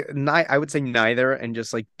like I would say neither, and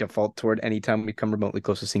just like default toward anytime we come remotely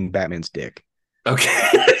close to seeing Batman's dick.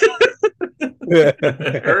 Okay.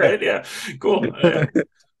 All right, yeah, cool.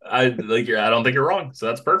 I like I don't think you're wrong, so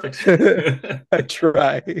that's perfect. I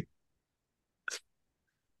try.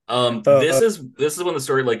 This Uh, is when the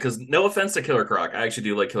story like because no offense to Killer Croc, I actually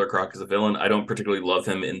do like Killer Croc as a villain. I don't particularly love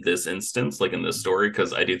him in this instance, like in this story,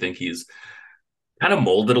 because I do think he's kind of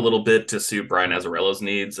molded a little bit to suit Brian Azzarello's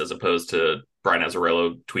needs, as opposed to Brian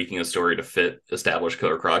Azzarello tweaking a story to fit established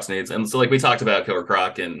Killer Croc's needs. And so, like we talked about Killer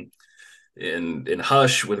Croc in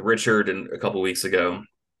Hush with Richard and a couple weeks ago,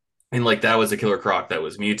 and like that was a Killer Croc that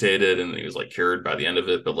was mutated and he was like cured by the end of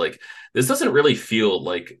it. But like this doesn't really feel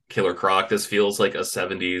like Killer Croc. This feels like a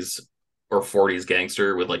 70s or 40s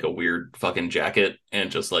gangster with like a weird fucking jacket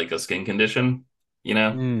and just like a skin condition, you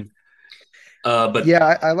know? mm. But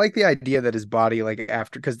Yeah, I like the idea that his body, like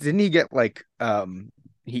after, because didn't he get like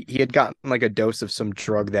he had gotten like a dose of some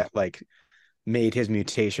drug that like made his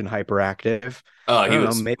mutation hyperactive. I he don't know,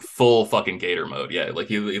 was maybe. full fucking gator mode. Yeah, like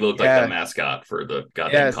he looked like the Yeah, mascot for the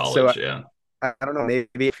goddamn yeah. So college. Yeah. I don't know,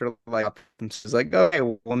 maybe after like it's like, okay,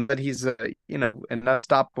 well, that he's an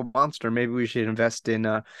unstoppable monster. Maybe we should invest in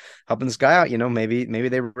helping this guy out. Maybe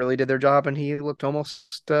they really did their job and he looked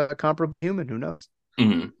almost comparable human. Who knows?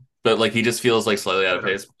 Mm-hmm. But like he just feels like slightly out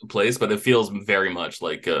of place, but it feels very much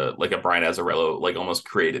like a Brian Azzarello like almost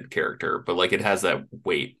created character, but like it has that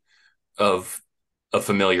weight of a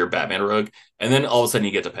familiar Batman rogue. And then all of a sudden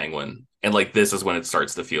you get to Penguin, and like this is when it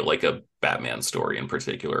starts to feel like a Batman story in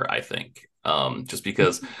particular, I think. Just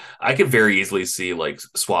because I could very easily see like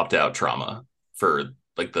swapped out trauma for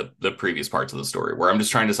like the previous parts of the story, where I'm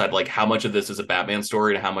just trying to decide like how much of this is a Batman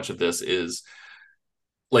story and how much of this is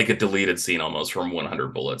like a deleted scene almost from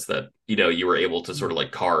 100 Bullets that you were able to sort of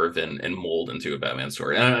like carve and mold into a Batman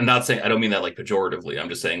story. And I'm not saying, I don't mean that like pejoratively. I'm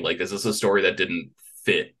just saying like, is this a story that didn't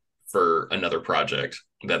fit for another project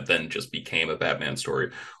that then just became a Batman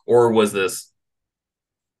story, or was this?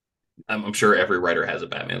 I'm sure every writer has a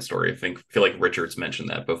Batman story. Feel like Richard's mentioned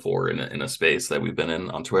that before in a space that we've been in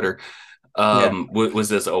on Twitter. Yeah. Was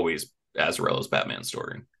this always Azzarello's Batman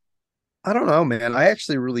story? I don't know, man. I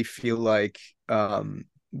actually really feel like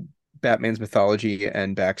Batman's mythology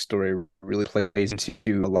and backstory really plays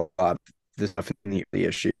into a lot of this stuff in the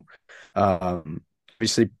issue. Um,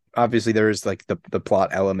 obviously, there is like the plot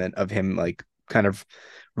element of him like kind of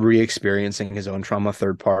re-experiencing his own trauma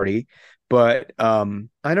third party, but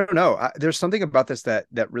I don't know. There's something about this that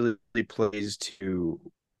really plays to,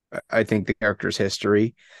 I think, the character's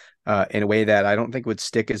history in a way that I don't think would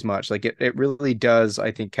stick as much. Like it really does,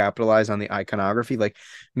 I think, capitalize on the iconography. Like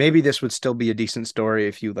maybe this would still be a decent story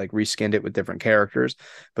if you like reskinned it with different characters,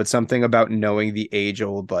 but something about knowing the age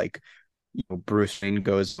old like Bruce Wayne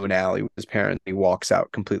goes to an alley with his parents, he walks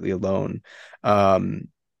out completely alone. Um,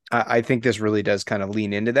 I think this really does kind of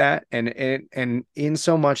lean into that, and in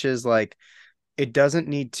so much as like it doesn't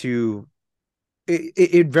need to.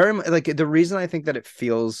 It very much like the reason I think that it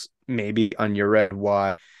feels maybe on your end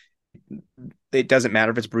why it doesn't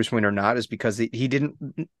matter if it's Bruce Wayne or not is because he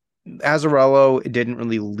didn't Azzarello didn't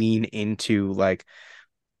really lean into like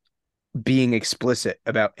being explicit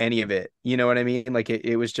about any of it. You know what I mean? Like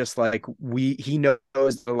it was just like he knows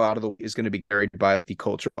that a lot of the is going to be carried by the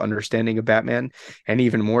cultural understanding of Batman. And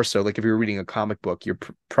even more so, like if you're reading a comic book, you're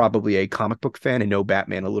probably a comic book fan and know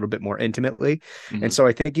Batman a little bit more intimately. And Mm-hmm. so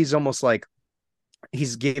I think he's almost like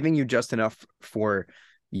he's giving you just enough for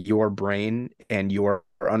your brain and your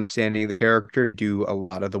understanding the character do a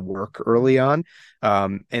lot of the work early on.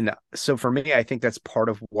 And so for me, I think that's part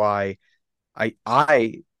of why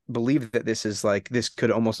I believe that this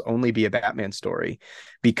could almost only be a Batman story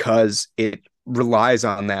because it relies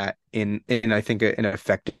on that in I think an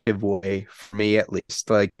effective way for me at least.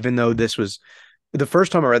 Like even though this was the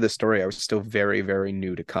first time I read this story, I was still very, very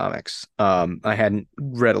new to comics. I hadn't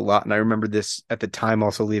read a lot, and I remember this at the time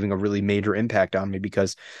also leaving a really major impact on me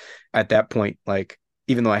because at that point, like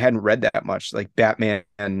even though I hadn't read that much, like Batman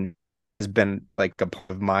has been like a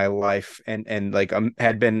part of my life and like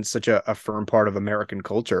had been such a firm part of American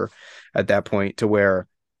culture at that point to where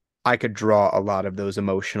I could draw a lot of those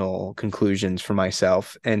emotional conclusions for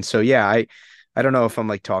myself. And so yeah, I don't know if I'm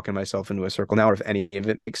like talking myself into a circle now or if any of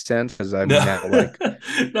it makes sense because I'm No, now like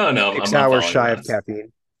no, six I'm hours following you, shy man. of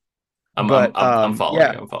caffeine. I'm But I'm I'm following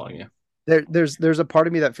yeah, you. I'm following you. there's a part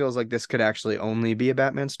of me that feels like this could actually only be a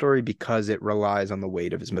Batman story because it relies on the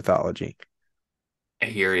weight of his mythology. I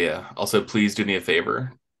hear you. Also, please do me a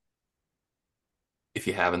favor. If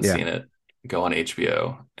you haven't Yeah, seen it, go on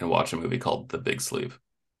HBO and watch a movie called The Big Sleep.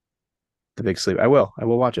 The Big Sleep. I will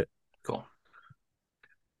watch it. Cool.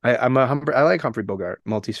 I like Humphrey Bogart,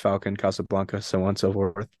 Maltese Falcon, Casablanca, so on and so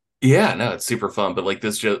forth. Yeah, no, it's super fun, but like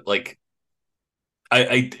this just like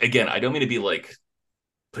I again, I don't mean to be like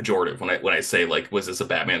pejorative when I say like was this a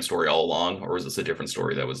Batman story all along or was this a different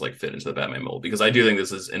story that was like fit into the Batman mold because I do think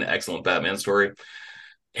this is an excellent Batman story.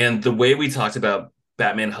 And the way we talked about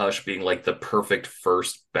Batman Hush being like the perfect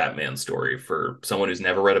first Batman story for someone who's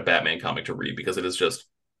never read a Batman comic to read because it is just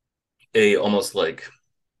a almost like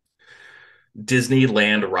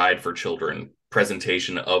Disneyland ride for children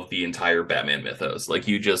presentation of the entire Batman mythos. Like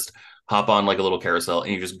you just hop on like a little carousel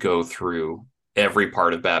and you just go through every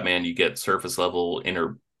part of Batman. You get surface level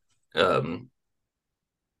inner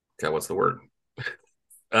God, what's the word?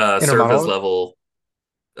 Inner Surface monologue. level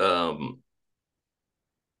um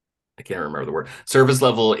I can't remember the word. Surface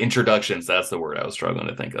level introductions. That's the word I was struggling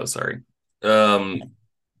to think of. Sorry. Um,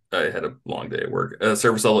 I had a long day at work.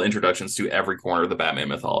 Surface level introductions to every corner of the Batman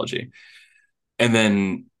mythology, and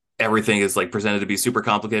then everything is like presented to be super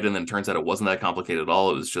complicated, and then it turns out it wasn't that complicated at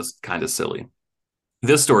all. It was just kind of silly.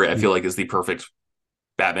 This story, I feel like, is the perfect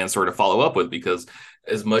Batman story to follow up with because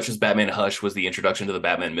as much as Batman Hush was the introduction to the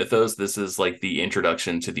Batman mythos, this is like the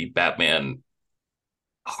introduction to the Batman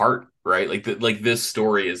heart, right? Like this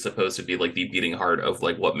story is supposed to be like the beating heart of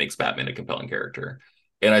like what makes Batman a compelling character.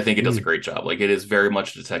 And I think it does a Mm. great job. Like it is very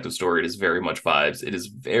much a detective story. It is very much vibes. It is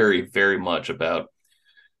very, very much about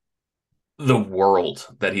the world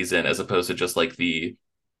that he's in, as opposed to just like the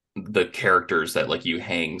characters that like you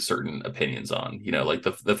hang certain opinions on. You know, like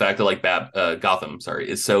the fact that like Gotham, sorry,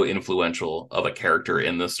 is so influential of a character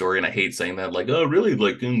in this story. And I hate saying that, like, oh, really?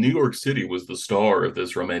 Like New York City was the star of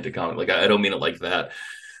this romantic comedy. Like I don't mean it like that,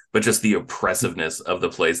 but just the oppressiveness of the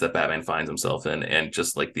place that Batman finds himself in, and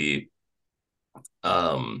just like the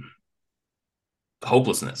um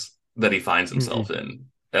hopelessness that he finds Mm-mm. himself in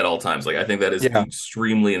at all times. Like I think that is Yeah,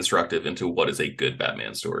 extremely instructive into what is a good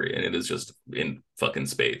Batman story, and it is just in fucking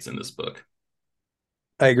spades in this book.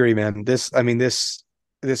 I agree, man. I mean, this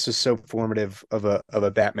is so formative of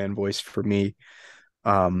a Batman voice for me.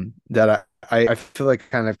 That I feel like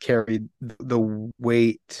kind of carried the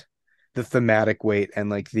weight, the thematic weight, and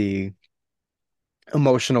like the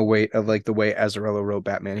emotional weight of like the way Azzarello wrote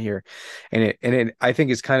Batman here, and it I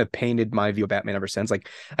think it's kind of painted my view of Batman ever since. Like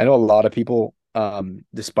I know a lot of people,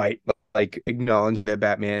 despite like acknowledging that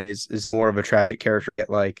Batman is more of a tragic character, get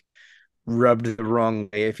like rubbed the wrong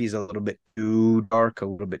way if he's a little bit too dark, a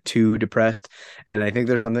little bit too depressed. And I think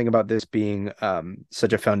there's something about this being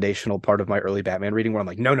such a foundational part of my early Batman reading where I'm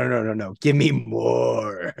like, no, no, no, no, no, give me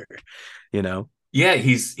more, you know? Yeah,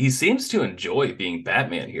 he seems to enjoy being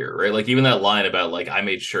Batman here, right? Like even that line about like I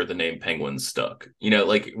made sure the name Penguin stuck. You know,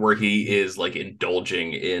 like where he is like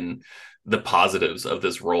indulging in the positives of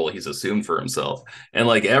this role he's assumed for himself. And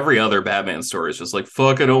like every other Batman story is just like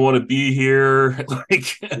fuck, I don't want to be here.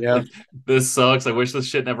 like Yeah. like this sucks. I wish this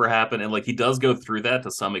shit never happened. And like he does go through that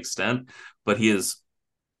to some extent, but he is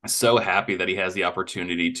so happy that he has the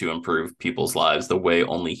opportunity to improve people's lives the way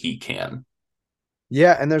only he can.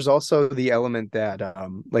 Yeah, and there's also the element that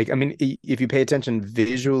like I mean if you pay attention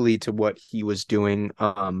visually to what he was doing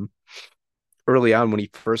early on when he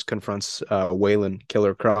first confronts Wayland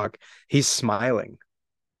Killer Croc, he's smiling.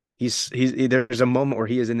 There's a moment where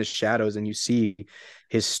he is in the shadows and you see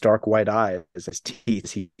his stark white eyes, his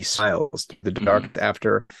teeth. He smiles through the dark Mhm.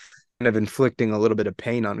 after kind of inflicting a little bit of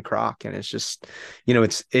pain on Croc, and it's just,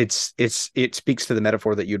 it speaks to the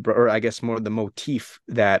metaphor that or I guess more the motif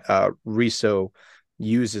that Risso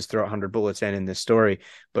uses throughout 100 Bullets and in this story,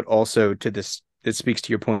 but also to this it speaks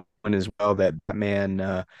to your point as well that Batman,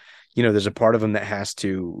 there's a part of him that has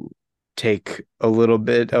to take a little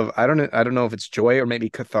bit of I don't know if it's joy or maybe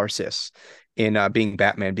catharsis in being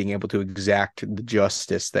Batman, being able to exact the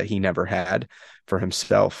justice that he never had for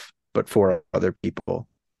himself, but for other people.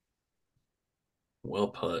 Well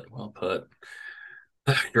put. Well put.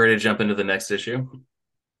 You ready to jump into the next issue?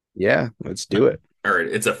 Yeah, let's do it. All right,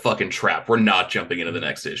 it's a fucking trap. We're not jumping into the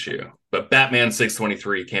next issue. But Batman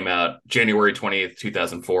 623 came out January 20th,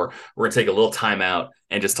 2004. We're going to take a little time out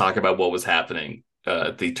and just talk about what was happening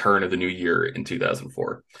at the turn of the new year in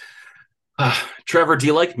 2004. Trevor, do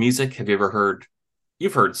you like music? Have you ever heard?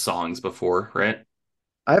 You've heard songs before, right?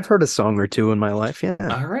 I've heard a song or two in my life. Yeah.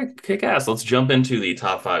 All right, kick ass. Let's jump into the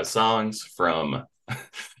top 5 songs from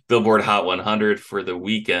Billboard Hot 100 for the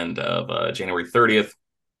weekend of January 30th,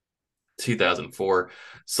 2004.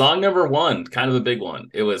 Song number 1, kind of a big one.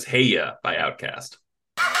 It was Hey Ya by Outkast.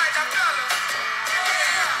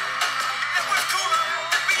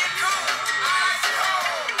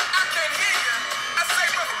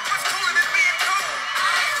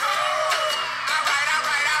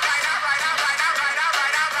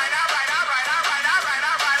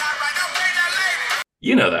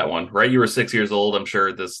 You know that one, right? You were 6 years old. I'm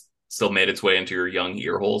sure this still made its way into your young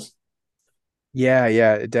ear holes. Yeah,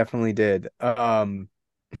 yeah, it definitely did. Man,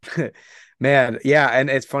 yeah, and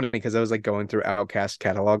it's funny because I was like going through Outkast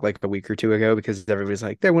catalog like a week or two ago because everybody's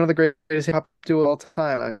like they're one of the greatest hip hop duo of all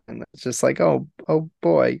time, and it's just like oh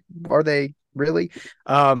boy, are they really?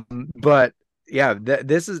 But yeah,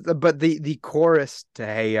 this is but the chorus to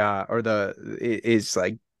Hey or is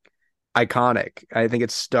like iconic. I think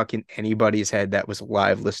it's stuck in anybody's head that was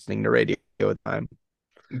live listening to radio at the time.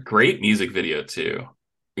 Great music video too.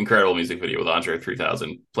 Incredible music video with Andre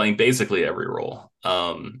 3000 playing basically every role.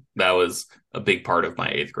 That was a big part of my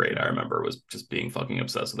 8th grade. I remember was just being fucking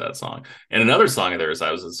obsessed with that song. And another song of theirs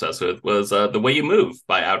I was obsessed with was "The Way You Move"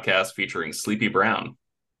 by Outkast featuring Sleepy Brown.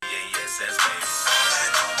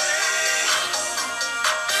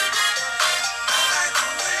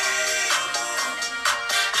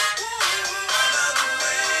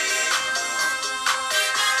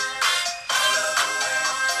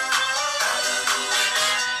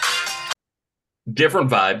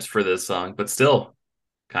 Different vibes for this song, but still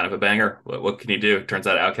kind of a banger. What can you do? Turns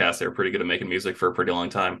out Outkast, they were pretty good at making music for a pretty long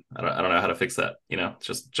time. I don't know how to fix that.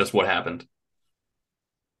 It's just what happened.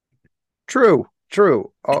 True,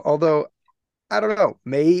 true. Although I don't know,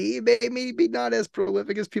 maybe not as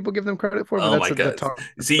prolific as people give them credit for, but Oh my that's the god! talk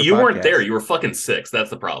See, for you weren't there. podcast. You were fucking 6. That's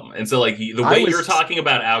the problem. And so, like, the I way you're was talking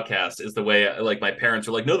about Outkast is the way, like, my parents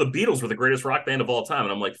are like, "No, the Beatles were the greatest rock band of all time,"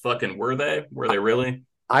 and I'm like, "Fucking, were they? Were they really?"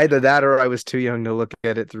 either that or I was too young to look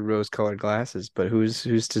at it through rose-colored glasses. But who's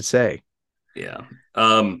to say? Yeah.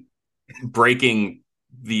 Breaking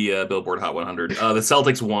the Billboard Hot 100. The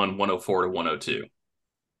Celtics won 104 to 102.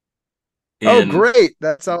 Oh, In great!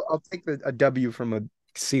 I'll take a W from a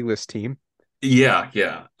C-list team. Yeah,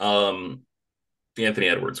 yeah. Anthony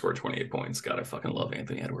Edwards scored 28 points. God, I fucking love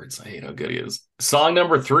Anthony Edwards. I hate how good he is. Song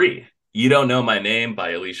number 3, "You Don't Know My Name"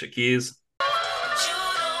 by Alicia Keys.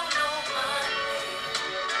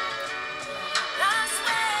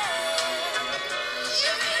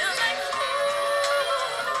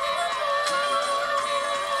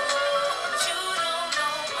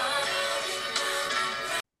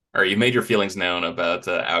 All right, you made your feelings known about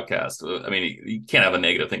Outkast. I mean, you can't have a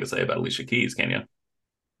negative thing to say about Alicia Keys, can you?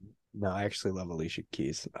 No, I actually love Alicia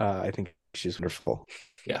Keys. I think she's wonderful.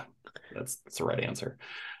 Yeah, that's the right answer.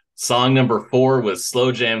 Song number 4 was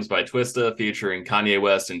 "Slow Jams" by Twista, featuring Kanye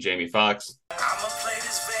West and Jamie Foxx. I'ma play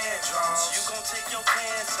this Van Draws. You gon' take your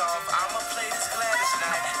pants off. I'ma play this Gladys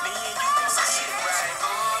night. Me and you gon' sit right.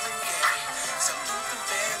 Marvin Gaye, some Luther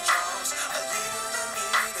Van Draws, a little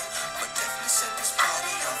Anita, but definitely set this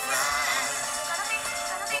party alright.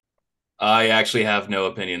 I actually have no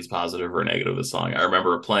opinions, positive or negative, of the song. I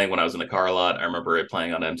remember it playing when I was in the car a lot. I remember it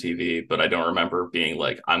playing on MTV, but I don't remember being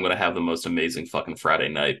like, I'm going to have the most amazing fucking Friday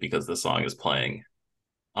night because the song is playing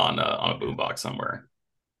on a boombox somewhere.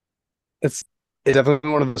 It's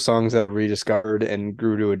definitely one of the songs that I rediscovered and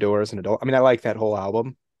grew to adore as an adult. I mean, I like that whole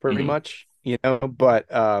album pretty Mm-hmm. much, but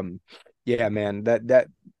yeah, man,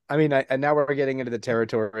 I mean, and now we're getting into the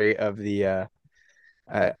territory of the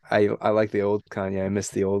I like the old Kanye. I miss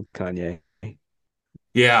the old Kanye.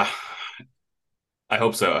 Yeah, I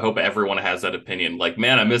hope so. I hope everyone has that opinion. Like,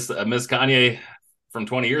 man, I miss Kanye from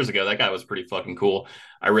 20 years ago. That guy was pretty fucking cool.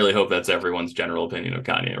 I really hope that's everyone's general opinion of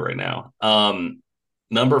Kanye right now.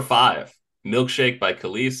 Number 5, "Milkshake" by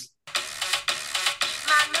Khalees.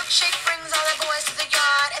 My milkshake brings all the boys to the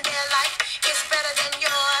yard, and they're like, it's better than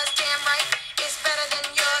yours. Damn right, it's better than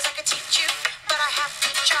yours. I could teach you, but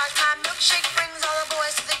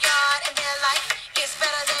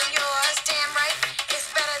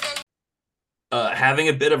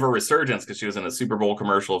having a bit of a resurgence because she was in a Super Bowl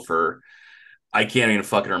commercial for I can't even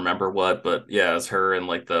fucking remember what, but yeah, it's her and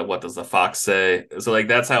like the what does the fox say? So like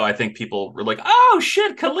that's how I think people were like, oh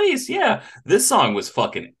shit, Khalees, yeah. This song was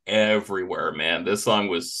fucking everywhere, man. This song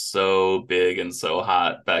was so big and so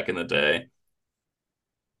hot back in the day.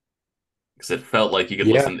 Because it felt like you could Yeah,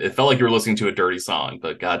 listen, it felt like you were listening to a dirty song,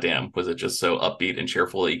 but goddamn, was it just so upbeat and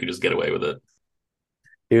cheerful that you could just get away with it.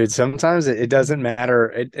 dude. Sometimes it doesn't matter.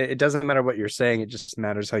 It doesn't matter what you're saying. It just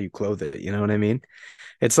matters how you clothe it. You know what I mean?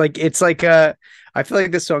 It's like I feel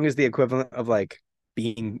like this song is the equivalent of like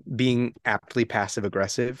being aptly passive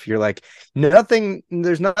aggressive. You're like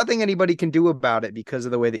there's nothing anybody can do about it because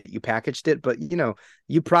of the way that you packaged it, but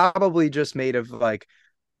you probably just made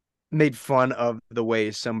fun of the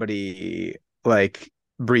way somebody like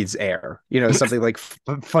breathes air, something like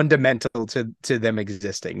fundamental to them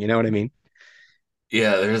existing. You know what I mean?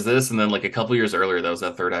 Yeah, there's this, and then like a couple years earlier, that was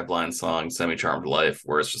that Third Eye Blind song, "Semi Charmed Life,"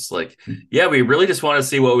 where it's just like, yeah, we really just want to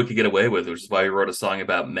see what we could get away with, which is why we wrote a song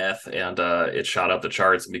about meth, and it shot up the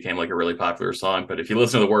charts and became like a really popular song. But if you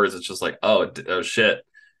listen to the words, it's just like, oh shit,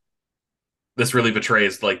 this really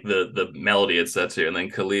betrays like the melody it's set to. And then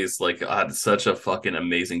Khalees like had such a fucking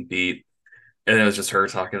amazing beat, and it was just her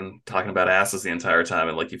talking about asses the entire time,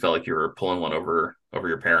 and like you felt like you were pulling one over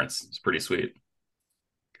your parents. It's pretty sweet.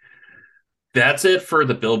 That's it for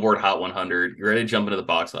the Billboard Hot 100. You ready to jump into the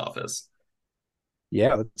box office?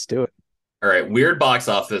 Yeah, let's do it. All right, weird box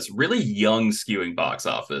office, really young skewing box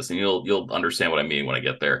office, and you'll understand what I mean when I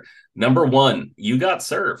get there. Number one, You Got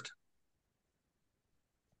Served.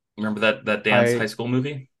 Remember that dance high I school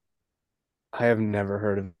movie? I have never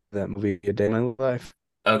heard of that movie a day in my life.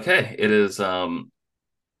 Okay, it is. I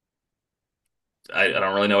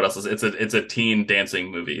don't really know what else is. It's a teen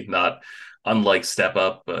dancing movie, not unlike Step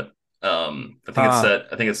Up, but Ah,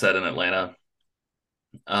 I think it's set in Atlanta.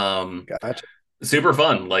 Um, gotcha. super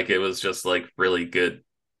fun. Like it was just like really good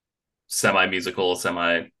semi musical,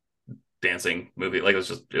 semi dancing movie. Like it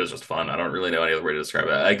was just fun. I don't really know any other way to describe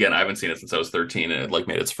it. Again, I haven't seen it since I was 13 and it like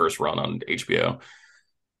made its first run on HBO.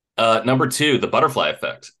 Number two, The Butterfly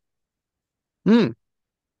Effect. Hmm.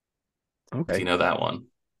 Do you Okay. know that one?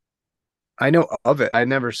 I know of it. I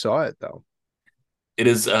never saw it though. It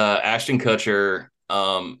is Ashton Kutcher.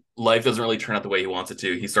 Life doesn't really turn out the way he wants it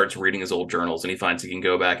to. He starts reading his old journals and he finds he can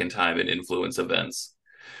go back in time and influence events.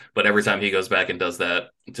 But every time he goes back and does that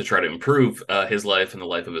to try to improve his life and the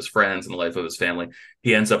life of his friends and the life of his family,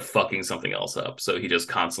 he ends up fucking something else up. So he just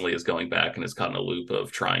constantly is going back and is caught in a loop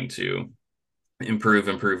of trying to improve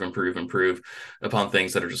upon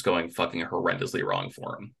things that are just going fucking horrendously wrong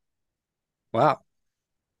for him. Wow.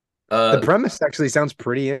 The Uh, premise actually sounds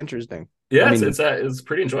pretty interesting. I yeah, mean, it's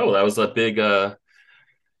pretty enjoyable. That was a big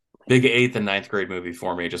eighth and ninth grade movie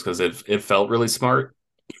for me just because it felt really smart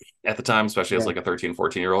at the time, especially as yeah. like a 13,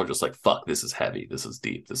 14 year old, just like, fuck, this is heavy. This is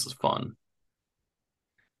deep. This is fun.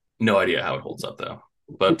 No idea how it holds up though.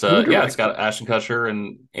 But Who yeah, it's directed got Ashton Kutcher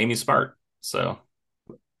and Amy Smart. So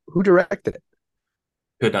who directed it?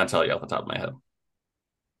 could not tell you off the top of my head.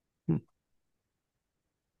 Hmm.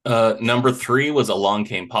 Number three was Along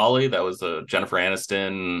Came Polly. That was a Jennifer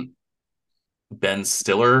Aniston, Ben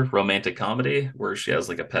Stiller romantic comedy where she has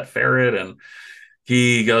like a pet ferret and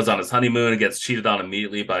he goes on his honeymoon and gets cheated on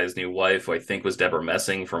immediately by his new wife, who I think was Deborah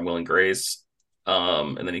Messing from Will and Grace.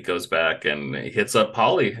 And then he goes back and he hits up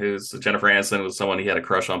Polly, who's Jennifer Aniston, was someone he had a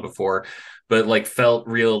crush on before, but like felt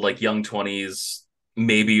real like young 20s,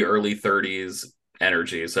 maybe early 30s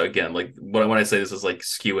energy. So again, like when I say this is like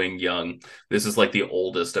skewing young, this is like the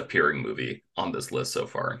oldest appearing movie on this list so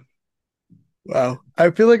far. Wow.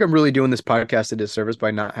 I feel like I'm really doing this podcast a disservice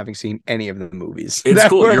by not having seen any of the movies It's that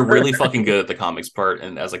cool. You're were. really fucking good at the comics part,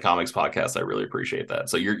 and as a comics podcast, I really appreciate that.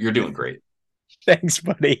 So you're doing great. Thanks,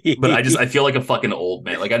 But I buddy. feel like a fucking old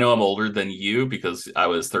man. Like I know I'm older than you because I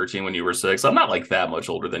was 13 when you were 6. I'm not like that much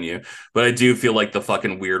older than you, but I do feel like the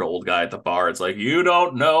fucking weird old guy at the bar. It's like you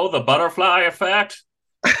don't know the butterfly effect.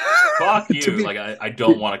 Fuck To you. be Like I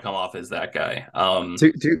don't want to come off as that guy.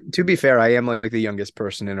 to be fair, I am like the youngest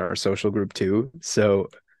person in our social group too. So,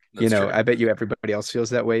 That's true. I bet you everybody else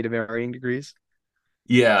feels that way to varying degrees.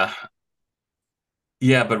 Yeah.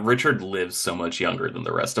 Yeah, but Richard lives so much younger than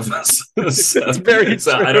the rest of us. That's very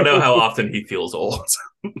So I don't know how true. often he feels old.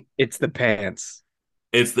 It's the pants.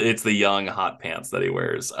 It's the young hot pants that he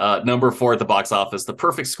wears. Number four at the box office, The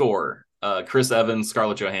Perfect Score. Chris Evans,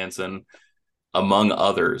 Scarlett Johansson, among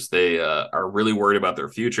others. They are really worried about their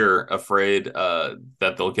future, afraid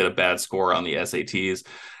that they'll get a bad score on the SATs.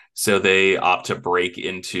 So they opt to break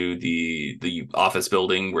into the office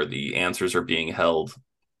building where the answers are being held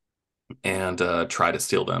and try to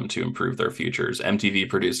steal them to improve their futures. MTV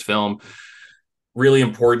produced film. really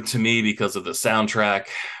important to me because of the soundtrack.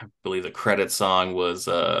 I believe the credit song was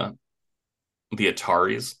the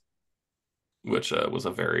Ataris, which was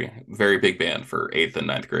a very, very big band for eighth and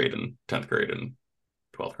ninth grade and 10th grade and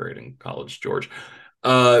 12th grade in college, George.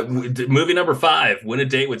 Movie number five, Win a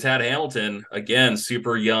Date with Tad Hamilton. Again,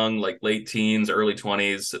 super young, like late teens, early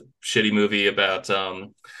 20s. Shitty movie about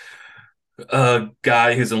a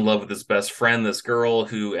guy who's in love with his best friend, this girl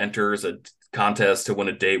who enters a contest to win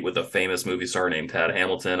a date with a famous movie star named Tad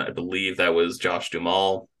Hamilton. I believe that was Josh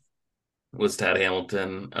Duhamel, was Tad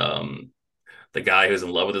Hamilton. The guy who's in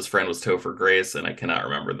love with his friend was Topher Grace, and I cannot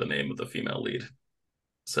remember the name of the female lead.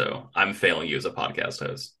 So I'm failing you as a podcast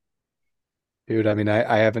host. Dude, I mean,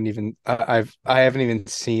 I haven't even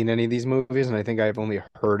seen any of these movies, and I think I've only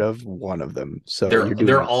heard of one of them. So They're you're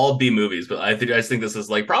they're doing all B movies, but I just think this is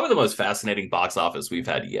like probably the most fascinating box office we've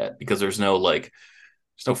had yet because there's no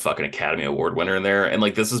fucking Academy Award winner in there. And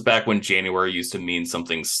like this is back when January used to mean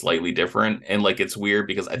something slightly different. And like it's weird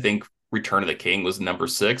because I think Return of the King was number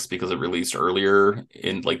six because it released earlier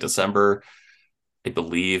in like December. I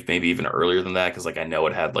believe maybe even earlier than that, because like I know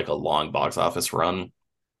it had like a long box office run.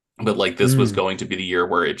 But like this was Mm, going to be the year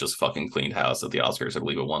where it just fucking cleaned house at the Oscars. I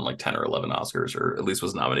believe it won like 10 or 11 Oscars, or at least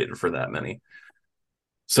was nominated for that many.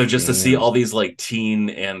 So just to see all damn. these like teen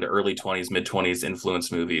and early 20s, mid 20s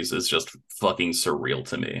influence movies is just fucking surreal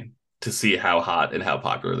to me to see how hot and how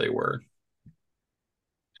popular they were.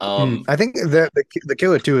 I think the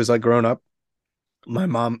killer too is like growing up. My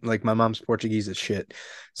mom's Portuguese as shit,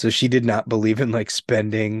 so she did not believe in like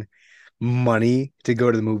spending money to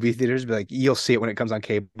go to the movie theaters. But like you'll see it when it comes on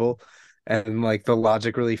cable, and like the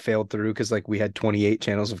logic really failed through because like we had 28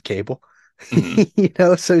 channels of cable,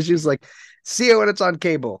 mhm. So she was like, "See it when it's on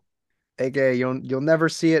cable, aka you'll never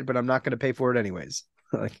see it, but I'm not going to pay for it anyways."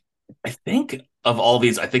 Like, I think of all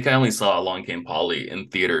these, I think I only saw Along Came Polly in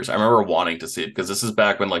theaters. I remember wanting to see it because this is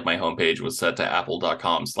back when like my homepage was set to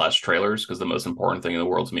apple.com/trailers because the most important thing in the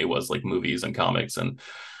world to me was like movies and comics. And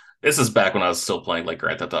this is back when I was still playing like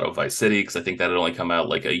Grand Theft Auto Vice City because I think that had only come out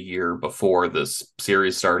like a year before this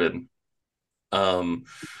series started. Um,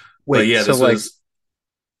 but wait, yeah, so this like was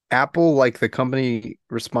Apple, like the company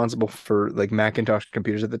responsible for like Macintosh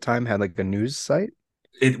computers at the time, had like a news site.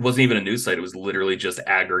 it wasn't even a news site. It was literally just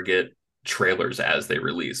aggregate trailers as they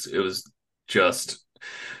released. It was just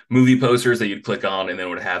movie posters that you'd click on and then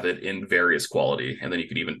would have it in various quality. And then you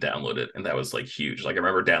could even download it. And that was like huge. Like I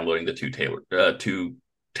remember downloading the two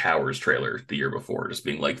Towers trailer the year before, just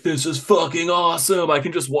being like, this is fucking awesome. I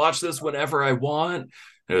can just watch this whenever I want. And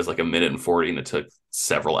it was like a minute and 40, and it took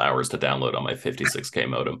several hours to download on my 56K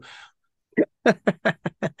modem.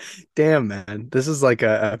 Damn, man, this is like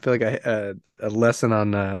I feel like a lesson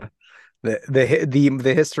on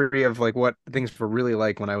the history of like what things were really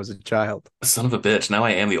like when I was a child. Son of a bitch. Now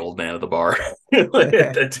I am the old man of the bar.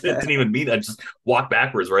 That didn't even mean I just walked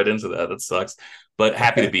backwards right into that. That sucks. But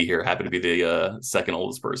happy to be here. Happy to be the second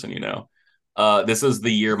oldest person, you know. This is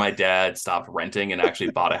the year my dad stopped renting and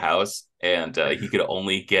actually bought a house. And he could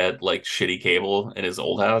only get like shitty cable in his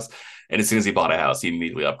old house. And as soon as he bought a house, he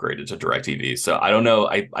immediately upgraded to DirecTV. So I don't know.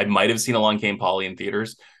 I might have seen Along Came Polly in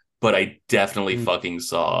theaters, but I definitely Mm, fucking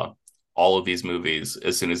saw all of these movies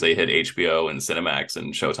as soon as they hit HBO and Cinemax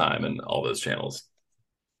and Showtime and all those channels.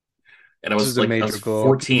 And this is a I was major glow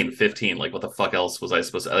up. 14, 15. Like, what the fuck else was I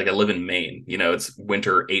supposed to? Like, I live in Maine. You know, it's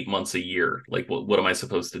winter 8 months a year. Like, what am I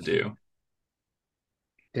supposed to do?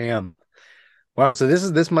 Damn. Wow. So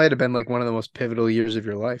this might have been like one of the most pivotal years of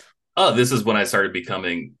your life. Oh, this is when I started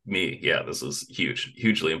becoming me. Yeah, this is huge,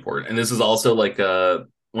 hugely important. And this is also like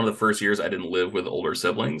one of the first years I didn't live with older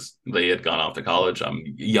siblings. They had gone off to college. I'm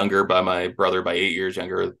younger by my brother by 8 years,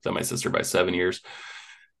 younger than my sister by 7 years.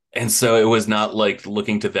 And so it was not like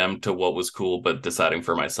looking to them to what was cool, but deciding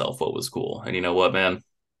for myself what was cool. And you know what, man?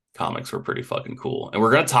 Comics were pretty fucking cool. And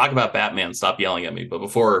we're going to talk about Batman. Stop yelling at me. But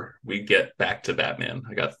before we get back to Batman,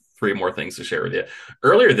 I got three more things to share with you.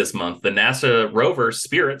 Earlier this month, the NASA rover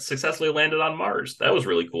Spirit successfully landed on Mars. That was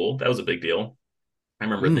really cool. That was a big deal. I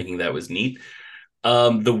remember Mm. thinking that was neat.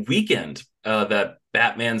 The weekend that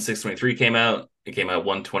Batman 623 came out, it came out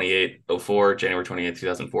 1/28/04, January 28th,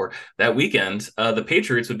 2004. That weekend, the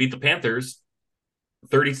Patriots would beat the Panthers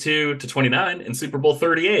 32-29 in Super Bowl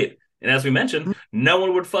 38. And as we mentioned, no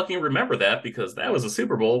one would fucking remember that because that was a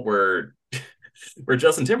Super Bowl where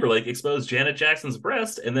Justin Timberlake exposed Janet Jackson's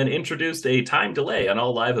breast and then introduced a time delay on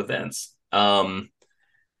all live events.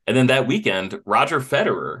 And then that weekend, Roger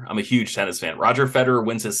Federer, I'm a huge tennis fan. Roger Federer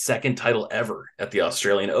wins his second title ever at the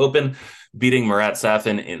Australian Open, beating Murat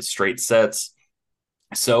Safin in straight sets.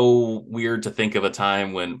 So weird to think of a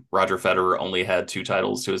time when Roger Federer only had two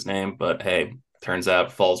titles to his name, but hey, turns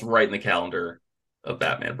out falls right in the calendar. of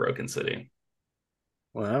Batman Broken City.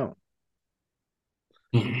 Wow.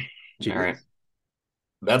 All right. Jeez.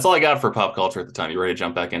 That's all I got for pop culture at the time. You ready to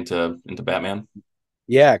jump back into Batman?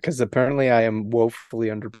 Yeah, because apparently I am woefully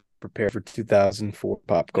underprepared for 2004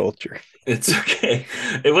 pop culture. It's okay.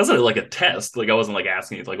 It wasn't like a test. Like I wasn't like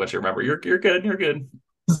asking you like what you remember. You're good. You're good.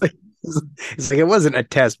 It's like, it's like it wasn't a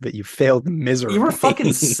test, but you failed You were fucking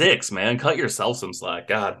miserably. 6, man. Cut yourself some slack.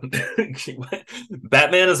 God.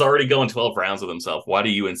 Batman is already going 12 rounds with himself. Why do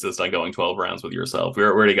you insist on going 12 rounds with yourself? We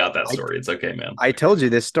already got that I story. It's okay, man. I told you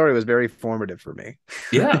this story was very formative for me.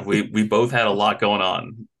 Yeah, we both had a lot going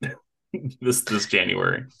on this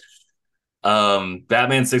January.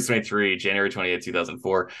 Batman 623, January 28th,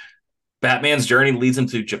 2004. Batman's journey leads him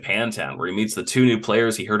to Japantown, where he meets the two new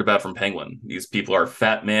players he heard about from Penguin. These people are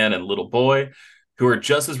Fat Man and Little Boy, who are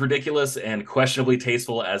just as ridiculous and questionably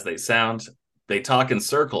tasteful as they sound. They talk in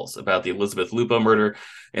circles about the Elizabeth Lupo murder,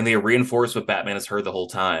 and they reinforce what Batman has heard the whole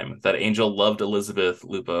time, that Angel loved Elizabeth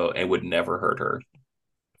Lupo and would never hurt her.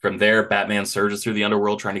 From there, Batman surges through the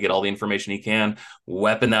underworld trying to get all the information he can,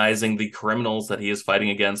 weaponizing the criminals that he is fighting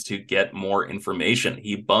against to get more information.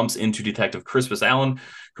 He bumps into Detective Crispus Allen,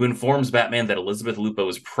 who informs Batman that Elizabeth Lupo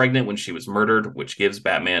was pregnant when she was murdered, which gives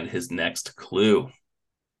Batman his next clue.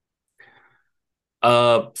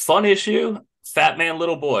 Fun issue, Fat Man,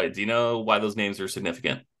 Little Boy. Do you know why those names are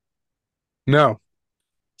significant? No.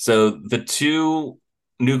 So the two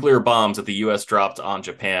nuclear bombs that the US dropped on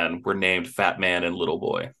Japan were named Fat Man and Little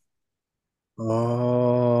Boy.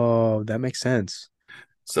 Oh, that makes sense.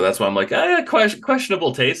 So that's why I'm like,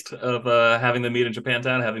 questionable taste of having them meet in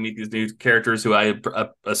Japantown, having meet these new characters who I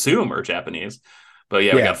assume are Japanese. But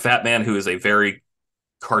yeah, we Yeah. got Fat Man, who is a very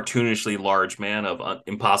cartoonishly large man of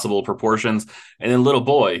impossible proportions, and then Little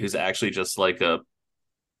Boy, who's actually just like a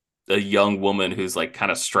young woman who's like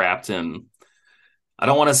kind of strapped in. I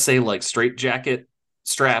don't want to say like straight jacket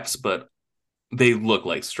straps, but they look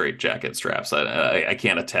like straight jacket straps. I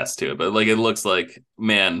can't attest to it, but like it looks like,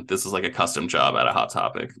 man, this is like a custom job at a Hot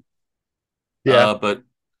Topic. Yeah. But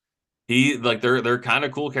he like they're kind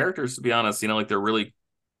of cool characters to be honest. You know, like they're really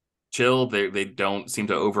chill. They don't seem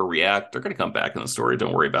to overreact. They're gonna come back in the story.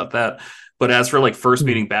 Don't worry about that. But as for like first Hmm.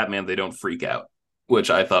 meeting Batman, they don't freak out, which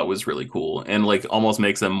I thought was really cool and like almost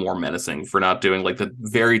makes them more menacing for not doing like the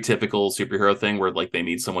very typical superhero thing where like they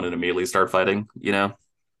meet someone and immediately start fighting. You know?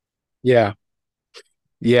 Yeah.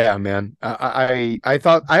 Yeah, man. I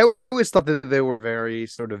thought I always thought that they were very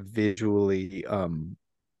sort of visually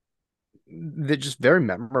they're just very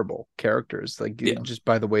memorable characters, like Yeah, just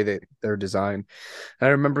by the way that they're designed. And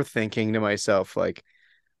I remember thinking to myself, like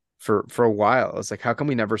for a while, I was like, how come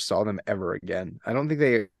we never saw them ever again? I don't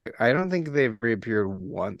think they've reappeared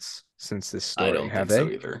once since this I story, don't have think so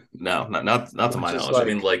they? either. No, not to my Which is knowledge. I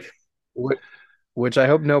mean, like like what which I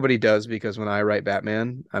hope nobody does because when I write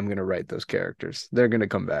Batman, I'm gonna write those characters. They're gonna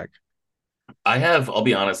come back. I'll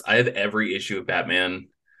be honest, I have every issue of Batman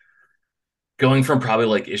going from probably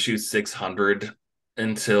like issue 600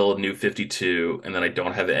 until New 52, and then I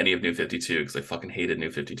don't have any of New 52 because I fucking hated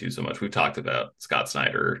New 52 so much. We've talked about Scott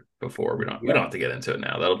Snyder before. We don't Yeah. have to get into it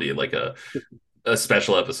now. That'll be like a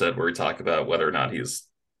special episode where we talk about whether or not he's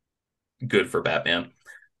good for Batman.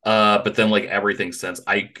 But then like everything since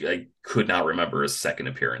I could not remember a second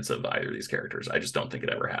appearance of either of these characters. I just don't think it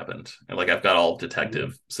ever happened. And like I've got all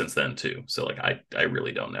detective since then too. So like I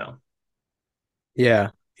really don't know. Yeah,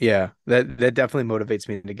 yeah. That definitely motivates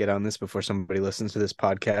me to get on this before somebody listens to this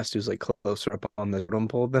podcast who's like closer up on the totem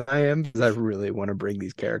pole than I am, because I really want to bring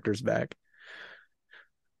these characters back.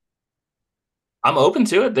 I'm open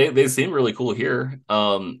to it. They seem really cool here.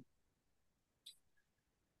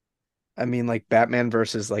 I mean, like Batman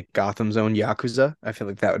versus like Gotham's own Yakuza. I feel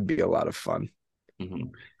like that would be a lot of fun.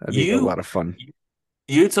 Mhm. That'd be a lot You of fun.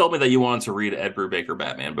 you told me that you wanted to read Ed Brubaker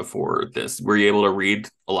Batman before this. Were you able to read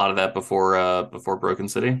a lot of that before Broken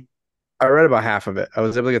City? I read about half of it. I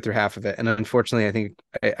was able to get through half of it, and unfortunately, I think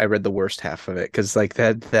I read the worst half of it because like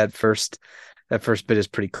that first bit is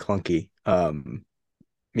pretty clunky.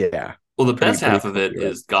 Yeah, Well, the best pretty half of it clunky,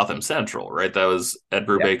 right? is Gotham Central, right? That was Ed Yeah,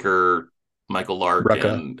 Brubaker, Michael Lark,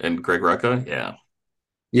 Rucka. and Greg Rucka. Yeah.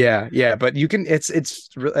 Yeah, yeah, but you can.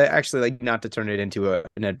 Actually like not to turn it into an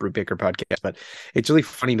Ed Brubaker podcast, but it's really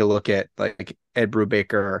funny to look at like Ed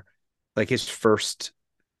Brubaker, like his first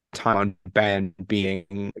time on band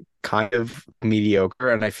being kind of mediocre,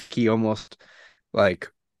 and I think he almost like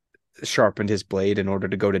sharpened his blade in order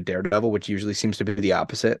to go to Daredevil, which usually seems to be the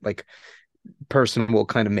opposite. Like person will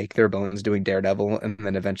kind of make their bones doing Daredevil and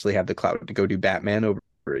then eventually have the clout to go do Batman over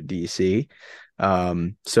at DC.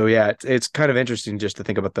 So yeah, it's kind of interesting just to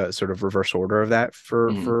think about the sort of reverse order of that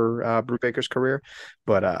Mhm. for Brubaker's career,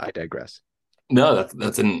 but I digress. No,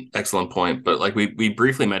 that's an excellent point. But like we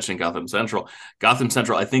briefly mentioned Gotham Central. Gotham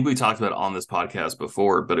Central, I think we talked about on this podcast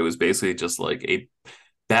before, but it was basically just like a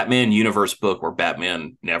Batman universe book where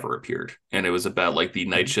Batman never appeared. And it was about like the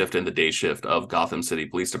night shift and the day shift of Gotham City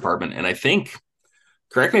Police Department. And I think,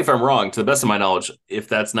 correct me if I'm wrong, to the best of my knowledge, if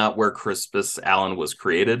that's not where Crispus Allen was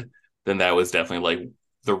created, then that was definitely like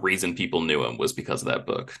the reason people knew him was because of that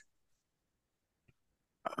book.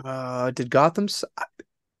 Did Gotham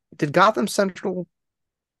Central?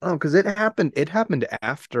 Oh, because it happened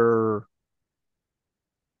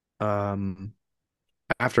um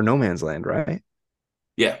after No Man's Land, right?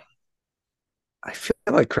 Yeah. I feel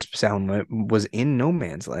like Christmas Allen was in No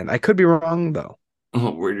Man's Land. I could be wrong though.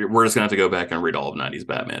 We're just gonna have to go back and read all of '90s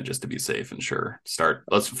Batman just to be safe and sure. Start.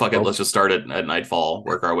 Let's fuck it. Oh, Let's just start at Nightfall,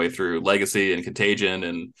 work our way through Legacy and Contagion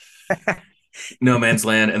and No Man's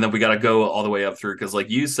Land, and then we got to go all the way up through because, like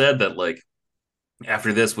you said, that like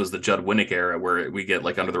after this was the Judd Winnick era where we get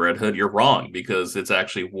like Under the Red Hood. You're wrong because it's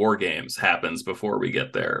actually War Games happens before we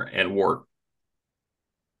get there, and War.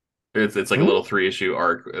 It's like a hmm? little 3 issue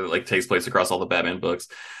arc, like takes place across all the Batman books.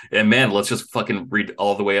 And man, let's just fucking read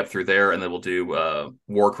all the way up through there, and then we'll do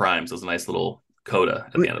War Crimes as a nice little coda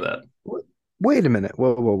at the Wait, end of that. wait a minute.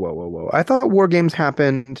 Whoa, whoa, whoa, whoa, whoa. I thought War Games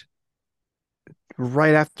happened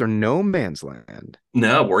right after No Man's Land.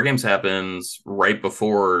 No, War Games happens right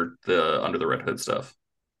before the Under the Red Hood stuff.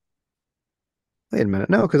 Wait a minute.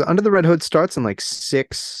 No, because Under the Red Hood starts in like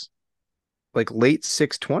late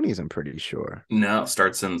 620s, I'm pretty sure. No, it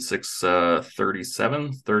starts in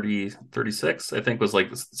 637, 36. I think was like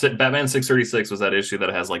Batman 636 was that issue that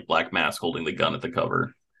has like Black Mask holding the gun at the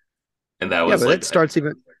cover. And that Yeah, was but like it starts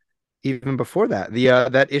even before that. The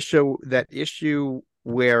that issue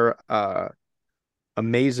where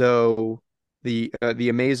Amazo the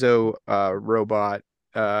Amazo robot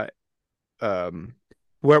uh um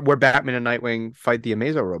where Batman and Nightwing fight the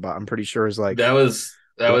Amazo robot, I'm pretty sure is like that right was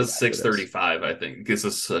after this. 635, I think. This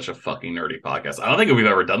is such a fucking nerdy podcast. I don't think we've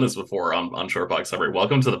ever done this before on Shortbox Summary.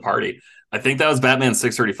 Welcome to the party. I think that was Batman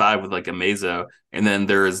 635 with like Amazo. And then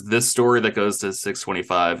there's this story that goes to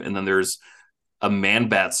 625. And then there's a Man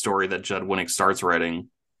Bat story that Judd Winnick starts writing.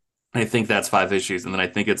 I think that's 5 issues. And then I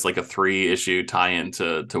think it's like a 3 issue tie-in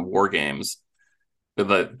to War Games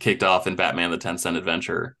that kicked off in Batman the 10 Cent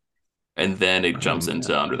Adventure. And then it Oh jumps man.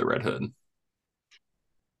 into Under the Red Hood.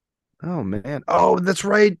 Oh man. Oh, that's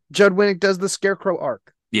right. Judd Winnick does the Scarecrow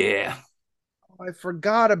arc. Yeah. Oh, I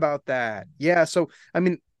forgot about that. Yeah, so I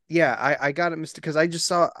mean, yeah, I got it missed because I just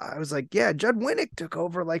saw I was like, yeah, Judd Winnick took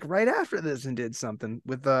over like right after this and did something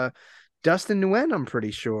with Dustin Nguyen, I'm pretty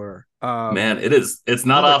sure. Man, it's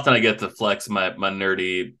not Another often I get to flex my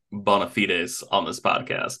nerdy bona fides on this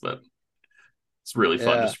podcast, but it's really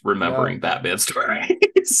fun yeah, just remembering no. Batman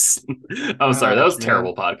stories. I'm sorry, that Oh was man.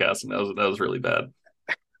 terrible podcasting. That was really bad.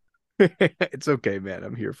 It's okay, man.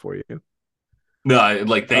 I'm here for you. No,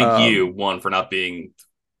 like thank you Um one for not being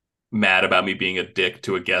mad about me being a dick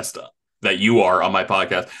to a guest that you are on my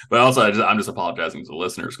podcast, but also I'm just apologizing to the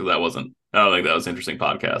listeners because that wasn't. I don't think that was an interesting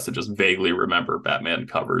podcast to just vaguely remember Batman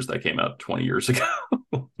covers that came out 20 years ago.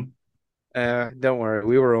 don't worry.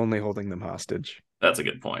 We were only holding them hostage. That's a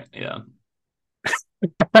good point. Yeah.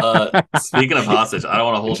 Speaking of hostage, I don't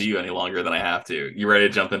want to hold you any longer than I have to. You ready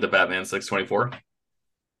to jump into Batman 624?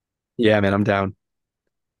 Yeah, man, I'm down.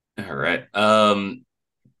 All right.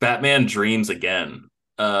 Batman dreams again.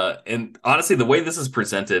 And honestly, the way this is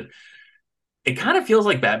presented, it kind of feels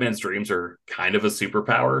like Batman's dreams are kind of a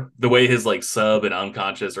superpower. The way his like sub and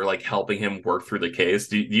unconscious are like helping him work through the case.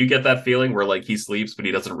 Do you get that feeling where like he sleeps, but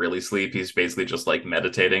he doesn't really sleep? He's basically just like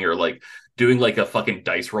meditating or like doing like a fucking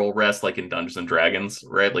dice roll rest, like in Dungeons and Dragons,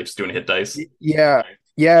 right? Like just doing hit dice. Yeah.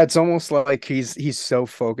 Yeah, it's almost like he's so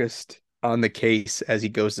focused on the case as he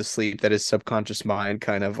goes to sleep that his subconscious mind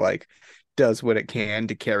kind of like does what it can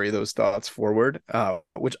to carry those thoughts forward.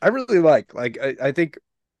 Which I really like. Like I think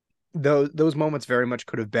those moments very much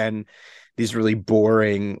could have been these really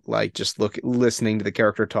boring, like just listening to the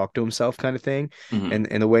character talk to himself kind of thing. Mm-hmm.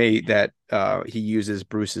 And the way that he uses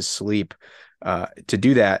Bruce's sleep to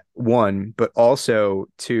do that, one, but also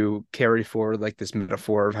to carry forward like this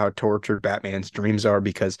metaphor of how tortured Batman's dreams are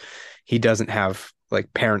because he doesn't have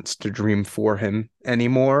like parents to dream for him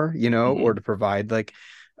anymore, or Mm-hmm. to provide like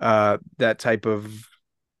that type of,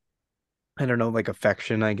 I don't know, like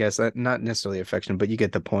affection, I guess. Not necessarily affection, but you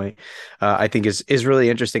get the point. I think is really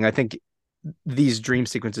interesting. I think these dream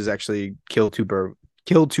sequences actually kill two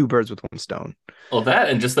birds with one stone. Well, that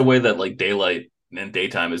and just the way that like daylight and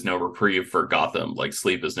daytime is no reprieve for Gotham, like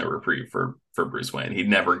sleep is no reprieve for Bruce Wayne. He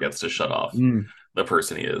never gets to shut off Mm. the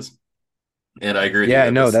person he is. And I agree with you Yeah,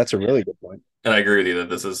 that no, this that's a really good point. And I agree with you that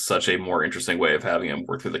this is such a more interesting way of having him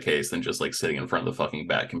work through the case than just like sitting in front of the fucking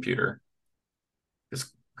bat computer,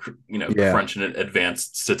 just Yeah, crunching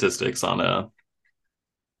advanced statistics on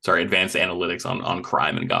advanced analytics on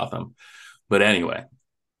crime in Gotham. But anyway,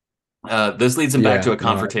 this leads him back to yeah, a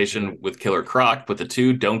no, I agree. confrontation with Killer Croc, but the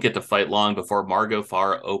two don't get to fight long before Margot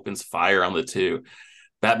Farr opens fire on the two.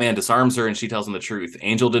 Batman disarms her and she tells him the truth.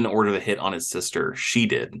 Angel didn't order the hit on his sister. She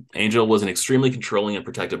did. Angel was an extremely controlling and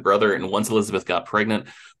protective brother, and once Elizabeth got pregnant,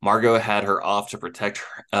 Margot had her off to protect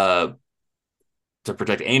Angel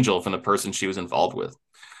from the person she was involved with.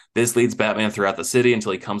 This leads Batman throughout the city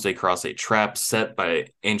until he comes across a trap set by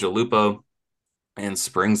Angel Lupo and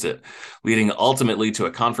springs it, leading ultimately to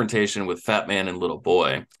a confrontation with Fat Man and Little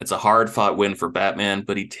Boy. It's a hard fought win for Batman,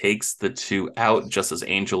 but he takes the two out just as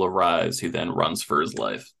Angel arrives, who then runs for his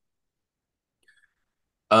life.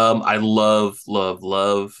 I love, love,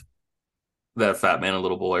 love that Fat Man and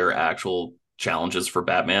Little Boy are actual challenges for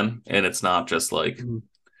Batman, and it's not just like Mhm.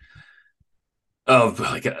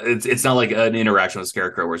 it's not like an interaction with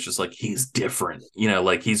Scarecrow where it's just like he's different,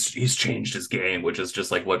 like he's changed his game, which is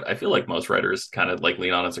just like what I feel like most writers kind of like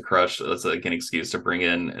lean on as a crush. That's like an excuse to bring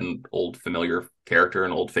in an old familiar character,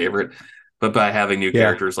 an old favorite. But by having new Yeah,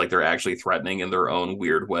 characters, like they're actually threatening in their own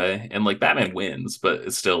weird way, and like Batman wins, but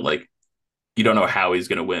it's still like you don't know how he's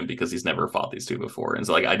going to win because he's never fought these two before. And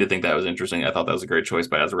so, like, I did think that was interesting. I thought that was a great choice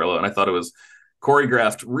by Azzarello, and I thought it was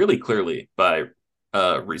choreographed really clearly by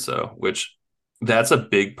Risso, which that's a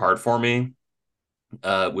big part for me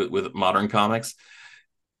with modern comics.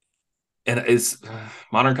 And it's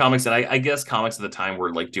modern comics, and I guess comics at the time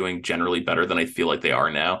were like doing generally better than I feel like they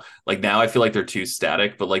are now. Like now, I feel like they're too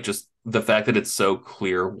static, but like just the fact that it's so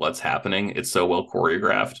clear what's happening, it's so well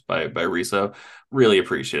choreographed by Riso. Really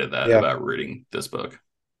appreciated that yeah, about reading this book.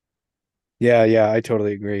 yeah, yeah. I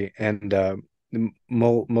totally agree. And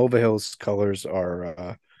Mulvihill's colors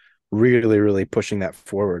are really, really pushing that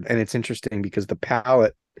forward. And it's interesting because the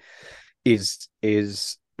palette is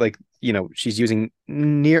like, she's using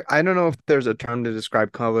near, I don't know if there's a term to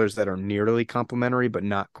describe colors that are nearly complementary but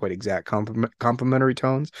not quite exact complementary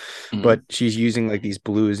tones, but Mhm. she's using like these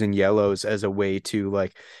blues and yellows as a way to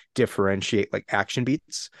like differentiate like action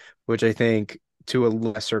beats, which I think to a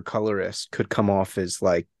lesser colorist could come off as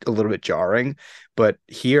like a little bit jarring, but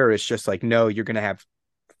here it's just like, no, you're going to have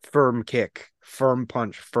firm kick, firm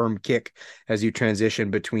punch, firm kick as you transition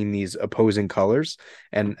between these opposing colors.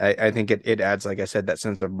 And I think it adds, like I said, that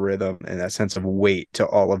sense of rhythm and that sense of weight to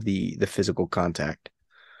all of the physical contact.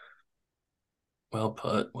 Well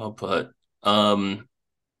put, well put. Um,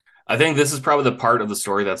 I think this is probably the part of the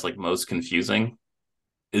story that's like most confusing.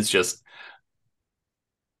 It's just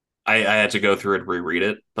I had to go through and reread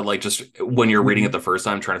it, but like just when you're reading it Mhm. the first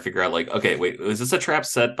time, trying to figure out like, okay, wait, is this a trap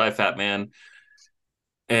set by Fat Man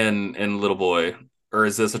and Little Boy, or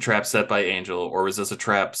is this a trap set by Angel, or is this a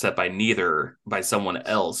trap set by neither by someone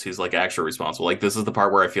else who's like actually responsible? Like this is the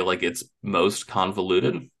part where I feel like it's most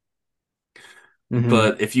convoluted. Hmm.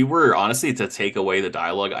 But if you were honestly to take away the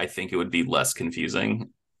dialogue, I think it would be less confusing.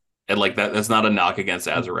 And like that's not a knock against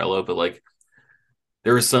Azzarello, but like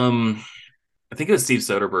there was some I think it was Steve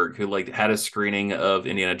Soderbergh who like had a screening of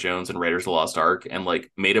Indiana Jones and Raiders of the Lost Ark and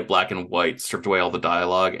like made it black and white, stripped away all the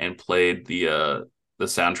dialogue, and played the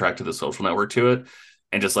soundtrack to the Social Network to it,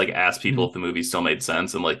 and just like asked people if the movie still made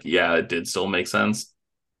sense, and like yeah, it did still make sense,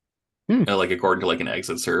 Hmm. like according to like an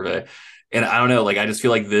exit survey. And I don't know, like I just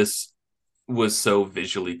feel like this was so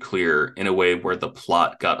visually clear in a way where the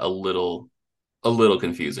plot got a little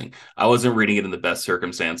confusing. I wasn't reading it in the best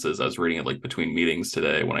circumstances. I was reading it like between meetings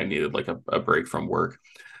today when I needed like a break from work.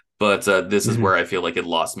 But this is Hmm. where I feel like it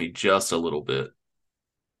lost me just a little bit.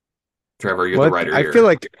 Trevor, you're the What writer I feel here.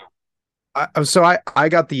 like I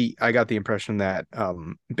got the impression that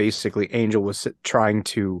basically Angel was trying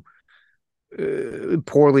to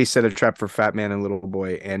poorly set a trap for Fat Man and Little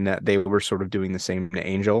Boy, and that they were sort of doing the same to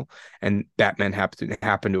Angel, and Batman happened to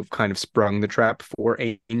have kind of sprung the trap for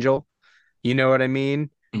Angel. You know what I mean?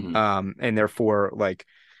 Mhm. And therefore, like,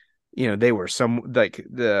 they were some like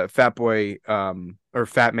the Fat Boy, or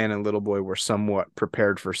Fat Man and Little Boy were somewhat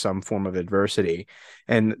prepared for some form of adversity,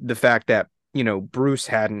 and the fact that Bruce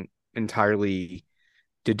hadn't entirely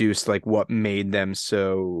deduced like what made them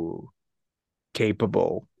so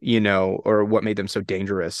capable, or what made them so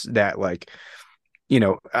dangerous that like,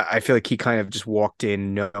 I feel like he kind of just walked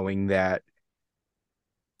in knowing that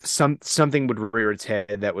something would rear its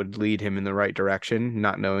head that would lead him in the right direction,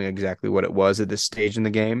 not knowing exactly what it was at this stage in the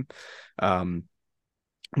game. Um,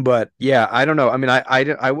 but yeah, I don't know. I mean,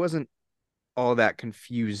 I wasn't all that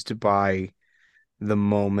confused by the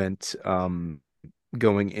moment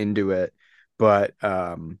going into it, but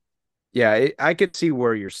Yeah, I could see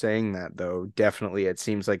where you're saying that though. Definitely, it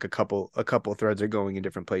seems like a couple threads are going in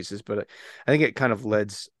different places, but I think it kind of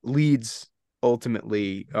leads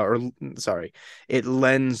ultimately, or sorry, it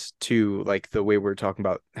lends to like the way we're talking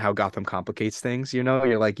about how Gotham complicates things.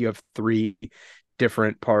 You're like you have three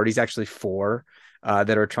different parties, actually four,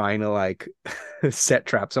 that are trying to like set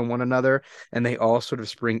traps on one another, and they all sort of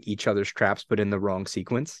spring each other's traps, but in the wrong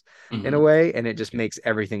sequence in a Hmm. way, and it just makes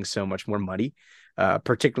everything so much more muddy,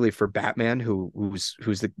 particularly for Batman, who's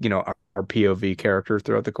the our POV character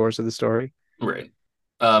throughout the course of the story. Right.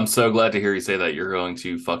 I'm so glad to hear you say that you're going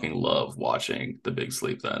to fucking love watching The Big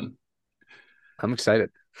Sleep then. I'm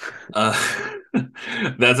excited. Uh,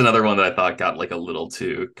 that's another one that I thought got like a little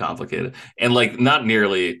too complicated, and like not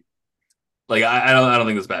nearly like I don't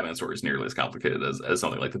think this Batman story is nearly as complicated as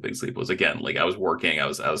something like The Big Sleep was. Again, like I was working, I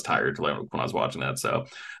was tired when I was watching that, so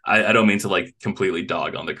I don't mean to like completely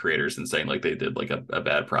dog on the creators and saying like they did like a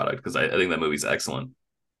bad product because I think that movie's excellent.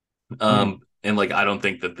 Mm. And like I don't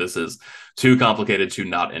think that this is too complicated to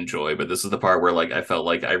not enjoy, but this is the part where like I felt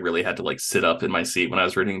like I really had to like sit up in my seat when I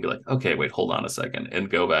was reading and be like, okay, wait, hold on a second, and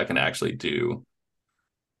go back and actually do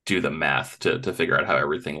the math to figure out how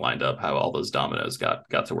everything lined up, how all those dominoes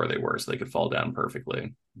got to where they were, so they could fall down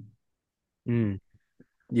perfectly. Mm.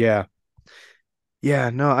 Yeah.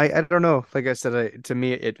 Yeah, no, I don't know. Like I said, to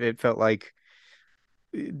me, it felt like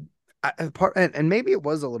part, and maybe it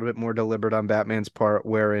was a little bit more deliberate on Batman's part,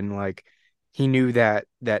 wherein like he knew that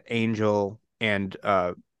Angel and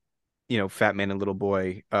Fat Man and Little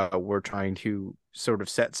Boy were trying to sort of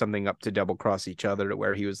set something up to double cross each other, to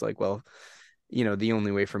where he was like, well, the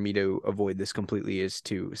only way for me to avoid this completely is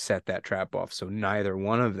to set that trap off so neither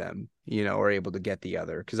one of them, are able to get the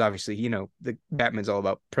other. Because obviously, the Batman's all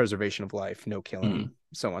about preservation of life, no killing, Mm,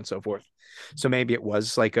 so on and so forth. So maybe it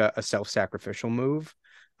was like a self-sacrificial move.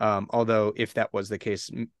 Although if that was the case,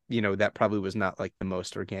 that probably was not like the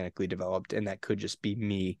most organically developed, and that could just be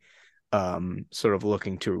me sort of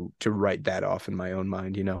looking to write that off in my own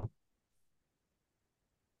mind.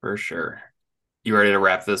 for sure. You ready to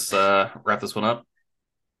wrap this one up?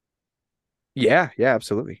 Yeah, yeah,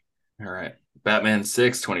 absolutely. All right. Batman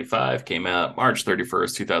 625 came out March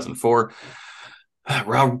 31st, 2004.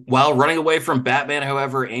 While running away from Batman,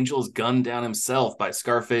 however, Angel is gunned down himself by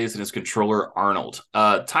Scarface and his controller Arnold.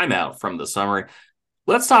 Timeout from the summary.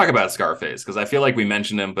 Let's talk about Scarface because I feel like we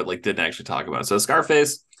mentioned him, but like didn't actually talk about it. So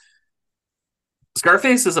Scarface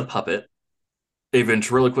is a puppet, a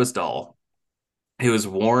ventriloquist doll who is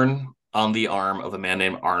worn on the arm of a man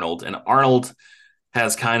named Arnold, and Arnold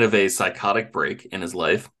has kind of a psychotic break in his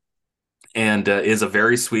life and is a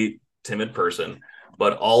very sweet, timid person,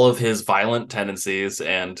 but all of his violent tendencies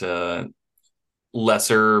and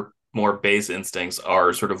lesser, more base instincts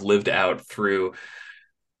are sort of lived out through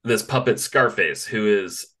this puppet Scarface, who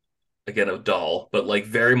is again a doll, but like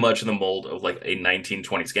very much in the mold of like a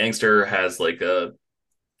 1920s gangster, has like a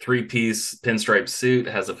three-piece pinstripe suit,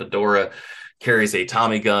 has a fedora, carries a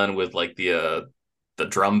Tommy gun with like the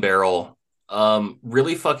drum barrel.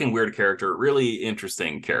 Really fucking weird character, really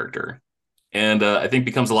interesting character. And I think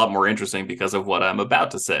becomes a lot more interesting because of what I'm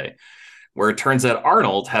about to say, where it turns out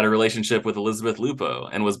Arnold had a relationship with Elizabeth Lupo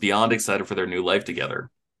and was beyond excited for their new life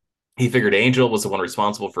together. He figured Angel was the one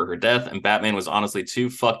responsible for her death, and Batman was honestly too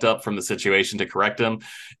fucked up from the situation to correct him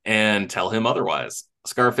and tell him otherwise.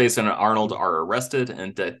 Scarface and Arnold are arrested,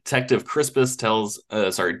 and Detective Crispus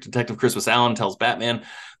Allen tells Batman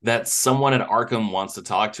that someone at Arkham wants to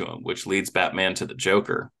talk to him, which leads Batman to the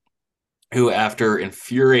Joker, who, after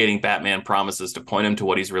infuriating Batman, promises to point him to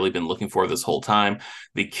what he's really been looking for this whole time,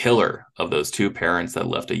 the killer of those two parents that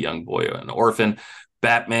left a young boy an orphan.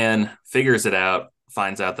 Batman figures it out,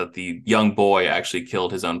 finds out that the young boy actually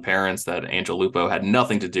killed his own parents, that Angel Lupo had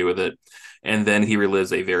nothing to do with it. And then he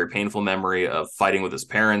relives a very painful memory of fighting with his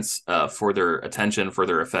parents for their attention, for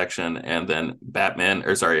their affection, and then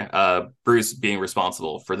Bruce being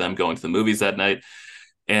responsible for them going to the movies that night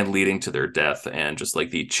and leading to their death, and just like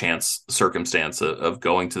the chance circumstance of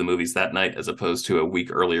going to the movies that night as opposed to a week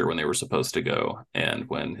earlier when they were supposed to go, and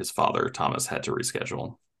when his father Thomas had to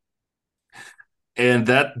reschedule. And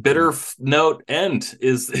that bitter note end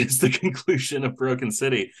is the conclusion of Broken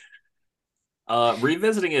City.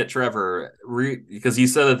 Revisiting it, Trevor, because you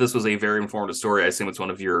said that this was a very informative story. I assume it's one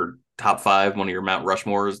of your top five, one of your Mount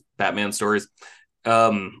Rushmore's Batman stories.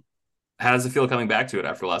 Um, how does it feel coming back to it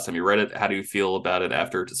after the last time you read it? How do you feel about it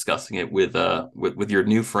after discussing it with your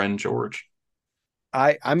new friend George?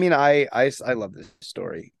 I mean I love this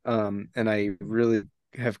story. And I really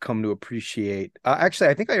have come to appreciate, actually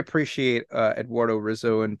I think I appreciate Eduardo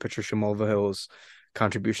Rizzo and Patricia Mulvihill's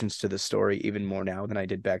contributions to the story even more now than I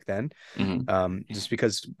did back then. Hmm. Just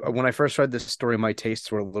because when I first read this story, my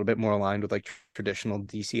tastes were a little bit more aligned with like traditional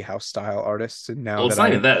DC house style artists, and now Well, it's that not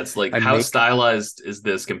even that. It's like I how make stylized is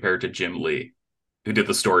this compared to Jim Lee, who did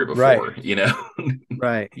the story right. before, you know?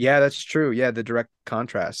 Right. Yeah, that's true. Yeah, the direct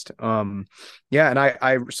contrast. Yeah,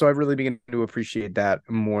 and so I really begin to appreciate that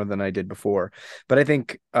more than I did before. But I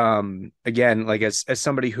think again, like as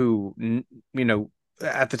somebody who you know,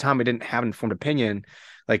 at the time I didn't have an informed opinion,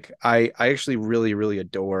 like I actually really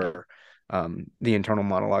adore the internal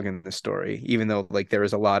monologue in the story, even though like there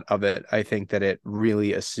is a lot of it. I think that it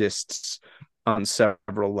really assists on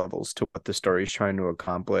several levels to what the story is trying to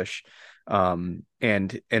accomplish. And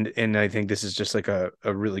I think this is just like a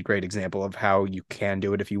really great example of how you can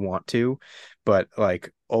do it if you want to, but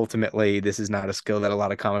like ultimately this is not a skill that a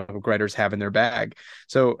lot of comic book writers have in their bag.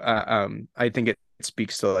 So I think it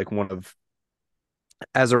speaks to like one of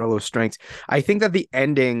Azzarello's strengths. I think that the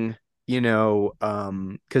ending,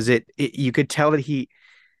 because it you could tell that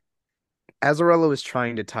Azzarello is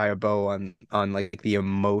trying to tie a bow on like the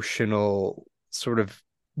emotional sort of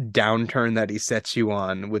downturn that he sets you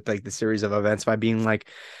on with like the series of events by being like,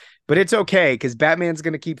 but it's okay because Batman's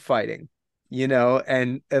gonna keep fighting,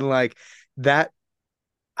 and like that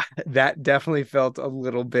that definitely felt a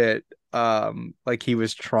little bit like he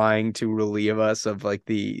was trying to relieve us of like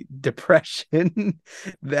the depression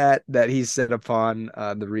that he set upon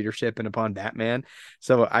the readership and upon Batman.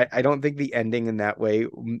 So I don't think the ending in that way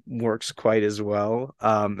works quite as well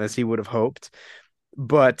as he would have hoped.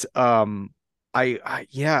 But I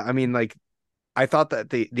mean, like I thought that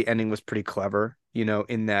the ending was pretty clever,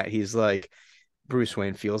 in that he's like Bruce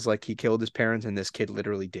Wayne feels like he killed his parents and this kid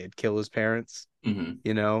literally did kill his parents, Hmm.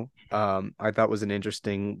 I thought was an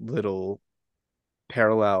interesting little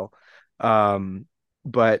parallel.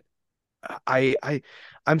 But I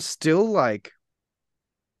I'm still like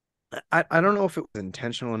I don't know if it was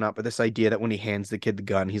intentional or not, but this idea that when he hands the kid the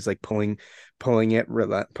gun, he's like pulling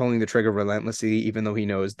the trigger relentlessly, even though he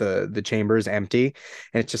knows the chamber is empty,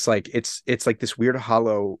 and it's just like it's like this weird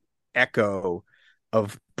hollow echo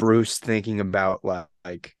of Bruce thinking about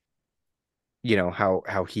like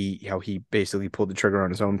how he basically pulled the trigger on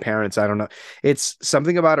his own parents. I don't know. It's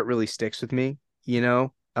something about it really sticks with me, Hmm.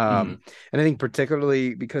 and I think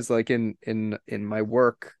particularly because like in my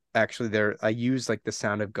work, actually there I use like the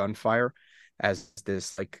sound of gunfire as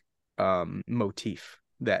this like motif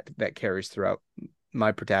that carries throughout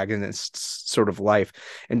my protagonist's sort of life.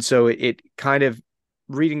 And so it kind of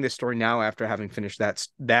reading this story now after having finished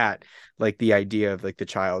that like the idea of like the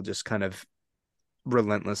child just kind of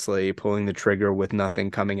relentlessly pulling the trigger with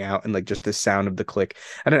nothing coming out and like just the sound of the click.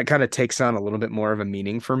 And then it kind of takes on a little bit more of a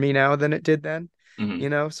meaning for me now than it did then.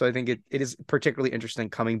 Hmm. So I think it is particularly interesting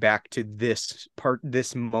coming back to this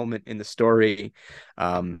moment in the story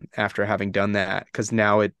after having done that, because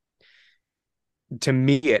now to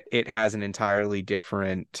me it has an entirely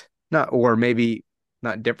different, not or maybe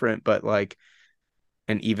not different, but like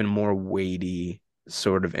an even more weighty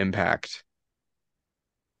sort of impact.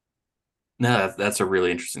 No, that's a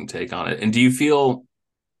really interesting take on it. And do you feel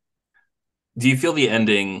the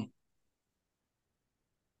ending?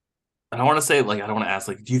 I don't want to say like I don't want to ask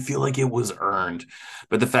like do you feel like it was earned,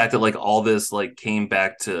 but the fact that like all this like came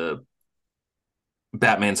back to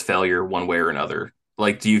Batman's failure one way or another.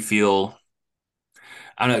 Like, do you feel?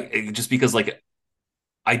 I don't know. Just because like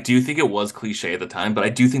I do think it was cliche at the time, but I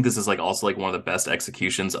do think this is like also like one of the best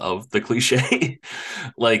executions of the cliche.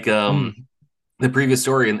 like Mm. the previous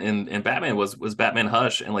story in Batman was Batman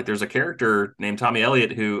Hush, and like there's a character named Tommy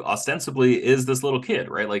Elliott who ostensibly is this little kid,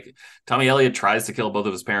 right? Like Tommy Elliott tries to kill both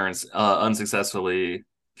of his parents, unsuccessfully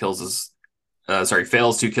kills his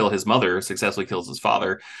fails to kill his mother, successfully kills his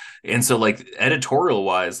father. And so like editorial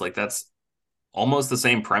wise, like that's almost the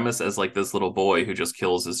same premise as like this little boy who just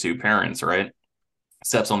kills his two parents, right?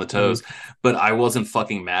 Steps on the toes. Hmm. But I wasn't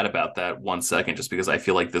fucking mad about that 1 second just because I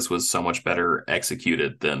feel like this was so much better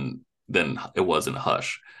executed than it was in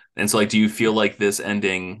Hush. And so like do you feel like this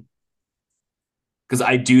ending, because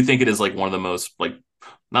I do think it is like one of the most like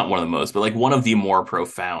not one of the most, but like one of the more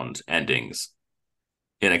profound endings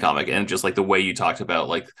in a comic. And just like the way you talked about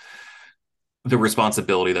like the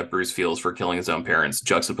responsibility that Bruce feels for killing his own parents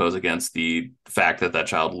juxtaposed against the fact that that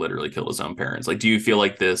child literally killed his own parents. Like, do you feel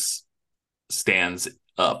like this stands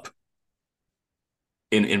up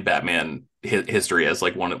in Batman history as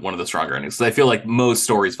like one of the stronger endings? Because I feel like most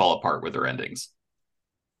stories fall apart with their endings,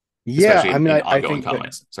 Yeah, especially I mean, in I ongoing think that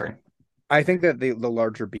comics. Sorry. the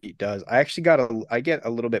larger beat does. I actually I get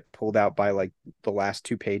a little bit pulled out by like the last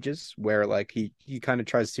two pages where like he kind of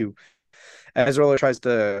tries to Ezra tries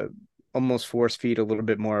to almost force feed a little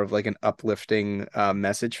bit more of like an uplifting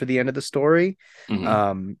message for the end of the story. Hmm.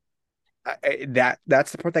 Um,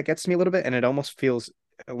 that's the part that gets me a little bit, and it almost feels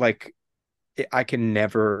like I can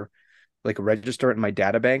never like register it in my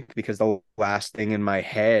data bank because the last thing in my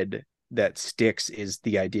head that sticks is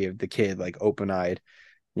the idea of the kid like open-eyed,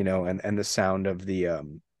 and the sound of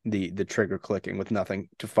the trigger clicking with nothing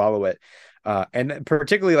to follow it. And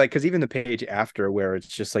particularly like because even the page after where it's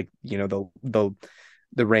just like,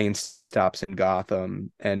 the rain stops in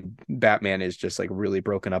Gotham and Batman is just like really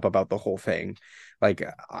broken up about the whole thing. Like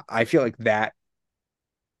I feel like that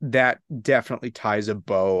definitely ties a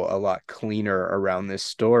bow a lot cleaner around this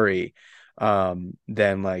story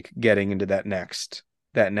than like getting into that next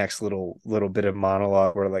little bit of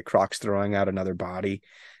monologue where like Croc's throwing out another body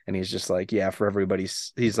and he's just like, yeah, for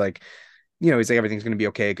everybody's, he's like everything's going to be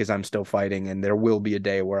okay because I'm still fighting and there will be a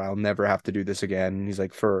day where I'll never have to do this again. And he's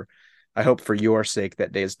like, for I hope for your sake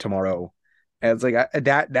that day is tomorrow. And it's like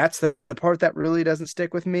that's the part that really doesn't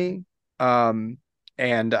stick with me. um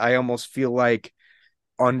and I almost feel like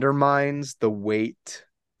undermines the weight.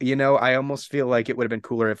 I almost feel like it would have been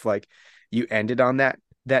cooler if like you ended on that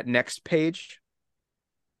next page.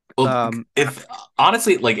 Well, Um, if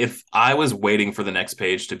honestly, like if I was waiting for the next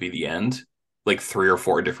page to be the end, like three or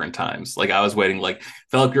four different times, like I was waiting, like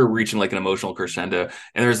felt like you were reaching like an emotional crescendo,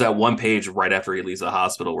 and there's that one page right after he leaves the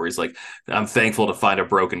hospital where he's like, "I'm thankful to find a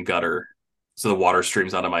broken gutter, so the water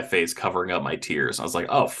streams onto my face, covering up my tears." I was like,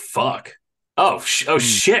 "Oh fuck." Oh mm,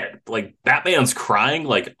 shit. Like Batman's crying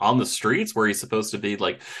like on the streets where he's supposed to be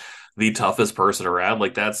like the toughest person around.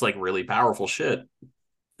 Like that's like really powerful shit.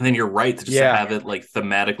 And then you're right to just to yeah, have it like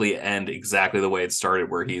thematically end exactly the way it started,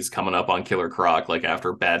 where he's coming up on Killer Croc, like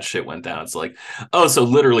after bad shit went down. It's like, oh, so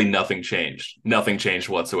literally nothing changed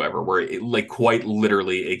whatsoever. We're like quite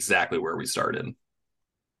literally exactly where we started.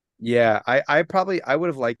 yeah. I would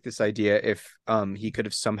have liked this idea if he could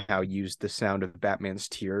have somehow used the sound of Batman's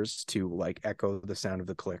tears to like echo the sound of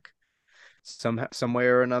the click somehow, some way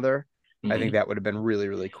or another. I think Mm-hmm. that would have been really,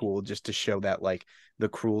 really cool just to show that like the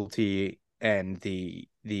cruelty and the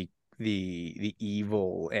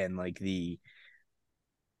evil and like the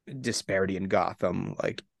disparity in Gotham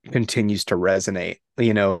like continues to resonate.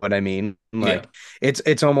 You know what I mean? Yeah. Like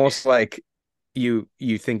it's almost like you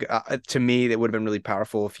think to me that would have been really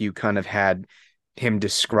powerful if you kind of had him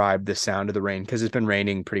describe the sound of the rain because it's been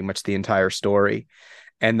raining pretty much the entire story.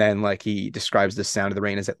 And then like he describes the sound of the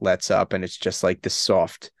rain as it lets up and it's just like this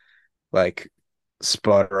soft like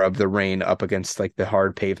sputter of the rain up against like the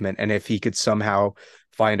hard pavement. And if he could somehow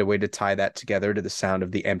find a way to tie that together to the sound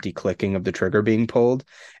of the empty clicking of the trigger being pulled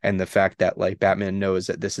and the fact that like Batman knows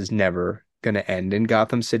that this is never going to end in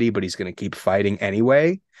Gotham City, but he's going to keep fighting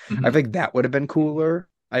anyway. I Mm-hmm. think that would have been cooler.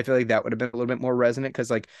 I feel like that would have been a little bit more resonant because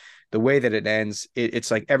like the way that it ends, it's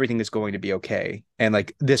like everything is going to be okay, and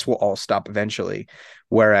like this will all stop eventually.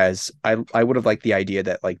 Whereas I would have liked the idea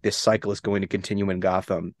that like this cycle is going to continue in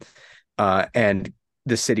Gotham, and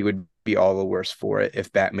the city would be all the worse for it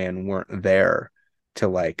if Batman weren't there to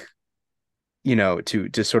like,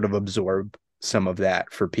 to sort of absorb some of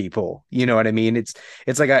that for people. You know what I mean? It's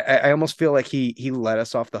like I almost feel like he let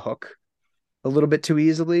us off the hook a little bit too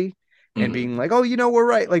easily and Mm-hmm. being like, oh, we're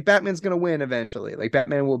right. Like Batman's gonna win eventually. Like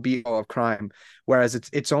Batman will beat all of crime. Whereas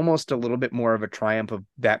it's almost a little bit more of a triumph of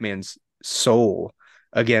Batman's soul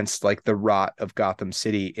against like the rot of Gotham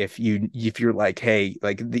City. If you're like, hey,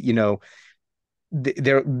 like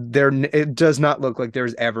there it does not look like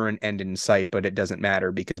there's ever an end in sight, but it doesn't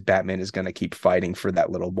matter because Batman is going to keep fighting for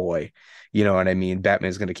that little boy. You know what I mean? Batman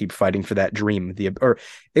is going to keep fighting for that dream.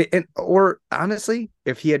 Or honestly,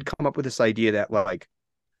 if he had come up with this idea that like,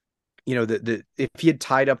 the if he had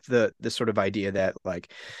tied up the sort of idea that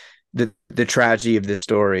like the tragedy of this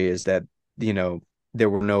story is that, you know there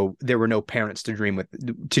were no parents to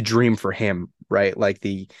dream for him, right? Like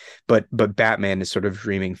but Batman is sort of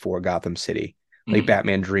dreaming for Gotham City. Like Mm-hmm.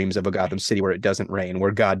 Batman dreams of a Gotham City where it doesn't rain,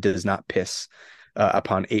 where God does not piss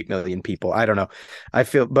upon 8 million people. I don't know. I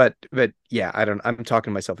feel, but yeah, I don't. I'm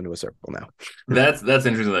talking myself into a circle now. That's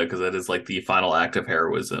interesting though, because that is like the final act of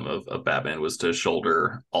heroism of Batman was to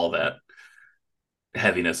shoulder all that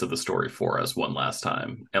heaviness of the story for us one last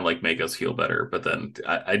time and like make us feel better. But then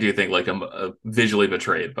I do think like I'm visually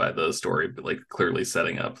betrayed by the story, but like clearly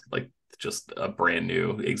setting up like just a brand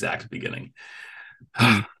new exact beginning.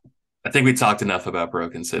 Mm. I think we talked enough about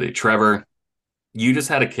Broken City. Trevor, you just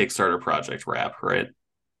had a Kickstarter project wrap, right?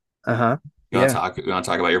 Uh-huh. Yeah. You want to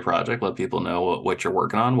talk about your project? Let people know what you're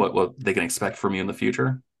working on, what they can expect from you in the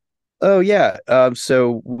future. Oh yeah.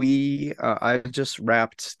 So we I just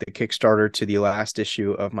wrapped the Kickstarter to the last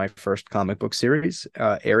issue of my first comic book series,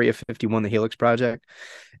 Area 51, the Helix Project.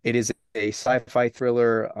 It is a sci-fi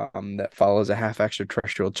thriller that follows a half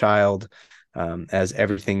extraterrestrial child as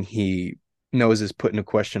everything he knows is put into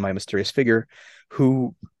question by a mysterious figure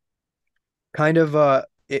who kind of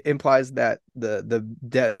it implies that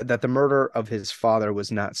that the murder of his father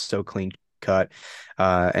was not so clean cut,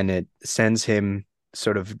 and it sends him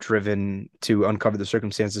sort of driven to uncover the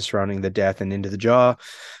circumstances surrounding the death and into the jaw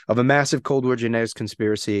of a massive Cold War genetics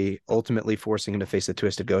conspiracy, ultimately forcing him to face a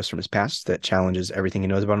twisted ghost from his past that challenges everything he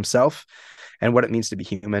knows about himself and what it means to be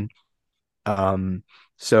human. Um,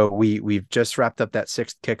 so we've just wrapped up that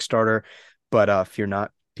sixth Kickstarter, but if you're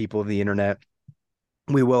not people of the internet,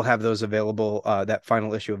 we will have those available, that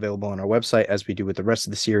final issue available on our website as we do with the rest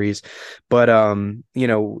of the series. But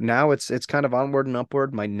now it's kind of onward and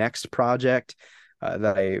upward. My next project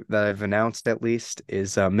that I've announced at least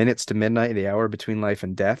is Minutes to Midnight, the hour between life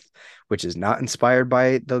and death, which is not inspired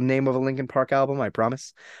by the name of a Linkin Park album, I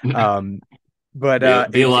promise. Um,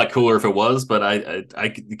 but Be a lot cooler if it was, but I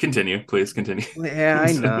continue, please continue. yeah,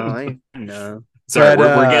 I know. Sorry,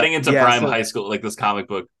 But we're getting into yeah, prime so high school, like this comic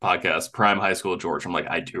book podcast, prime high school George. I'm like,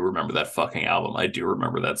 I do remember that fucking album. I do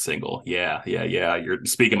remember that single. Yeah, yeah, yeah. You're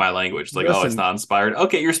speaking my language. It's like, oh, it's listen, not inspired.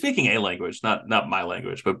 Okay, you're speaking a language, not my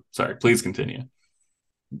language. But sorry, please continue.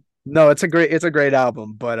 no, it's a great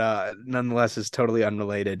album, but nonetheless it's totally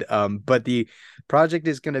unrelated. But the project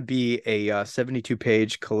is going to be a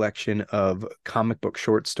 72-page collection of comic book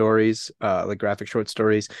short stories, like graphic short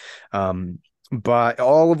stories, by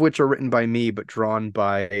all of which are written by me, but drawn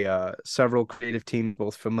by several creative teams,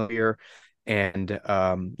 both familiar and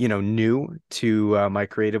new to my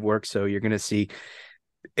creative work. So you're going to see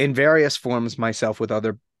in various forms myself with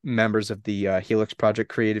other members of the Helix Project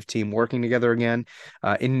creative team working together again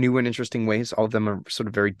in new and interesting ways. All of them are sort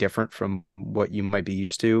of very different from what you might be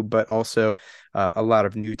used to, but also a lot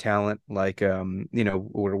of new talent. Like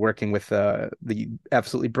we're working with the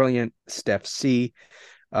absolutely brilliant Steph C,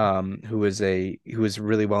 who is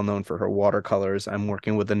really well known for her watercolors. I'm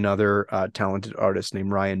working with another talented artist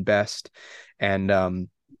named Ryan Best, and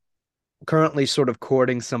currently sort of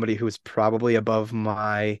courting somebody who is probably above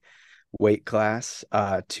my weight class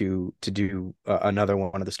to do another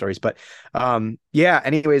one of the stories. But yeah,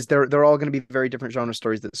 anyways, they're all going to be very different genre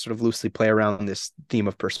stories that sort of loosely play around this theme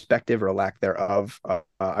of perspective or lack thereof.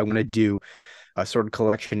 I want to do a sort of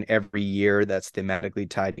collection every year that's thematically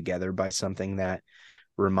tied together by something that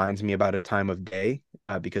reminds me about a time of day,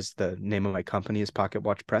 because the name of my company is Pocket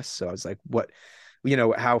Watch Press. So I was like, what,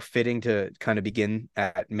 how fitting to kind of begin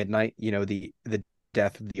at midnight, the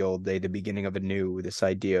death of the old day, the beginning of a new, this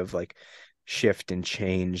idea of like shift and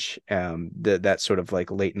change, that sort of like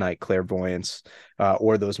late night clairvoyance,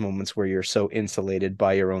 or those moments where you're so insulated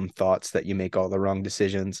by your own thoughts that you make all the wrong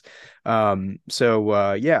decisions. Yeah,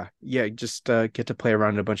 just get to play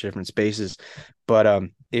around in a bunch of different spaces. But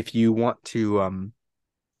if you want to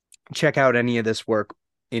check out any of this work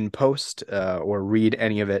in post, or read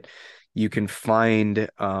any of it, you can find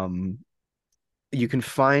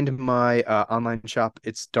my online shop.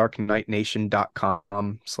 It's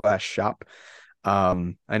darknightnation.com/shop.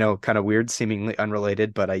 I know, kind of weird, seemingly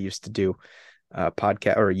unrelated, but I used to do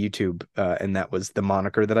podcast or YouTube, and that was the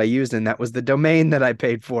moniker that I used, and that was the domain that I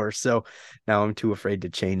paid for. So now I'm too afraid to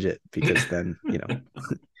change it because then,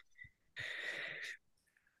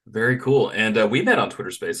 Very cool. And we met on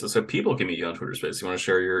Twitter Spaces, so people can meet you on Twitter Spaces. You want to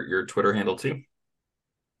share your Twitter handle too?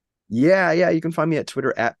 Yeah, you can find me at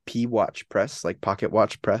Twitter at PWatchPress, like Pocket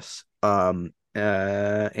Watch Press. And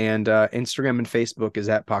Instagram and Facebook is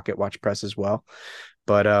at Pocket Watch Press as well.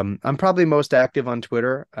 But I'm probably most active on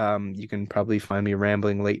Twitter. You can probably find me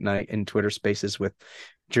rambling late night in Twitter Spaces with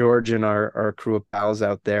George and our crew of pals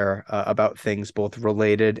out there, about things both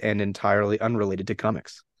related and entirely unrelated to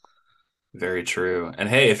comics. Very true. And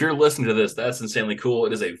hey, if you're listening to this, that's insanely cool.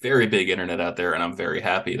 It is a very big internet out there, and I'm very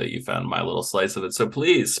happy that you found my little slice of it. So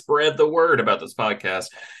please spread the word about this podcast.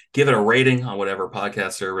 Give it a rating on whatever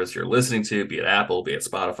podcast service you're listening to, be it Apple, be it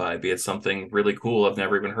Spotify, be it something really cool I've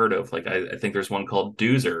never even heard of. Like I think there's one called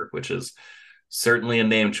Doozer, which is certainly a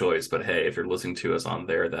name choice. But hey, if you're listening to us on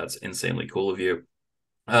there, that's insanely cool of you.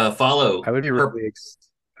 I Follow would be her. really ex-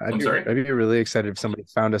 I'd I'm be sorry. I'd be really excited if somebody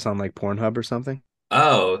found us on like Pornhub or something.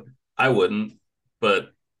 Oh, I wouldn't,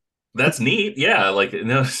 but that's neat. Yeah, like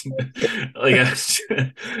no, like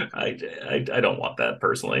I don't want that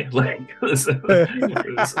personally. Like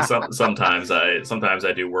sometimes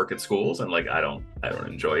I do work at schools and like I don't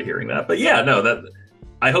enjoy hearing that. But yeah, no, that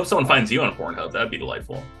I hope someone finds you on Pornhub. That'd be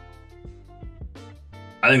delightful.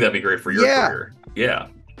 I think that'd be great for your Yeah, career. Yeah.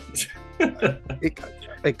 It,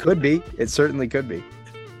 it could be. It certainly could be.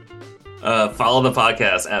 Follow the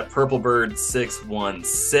podcast at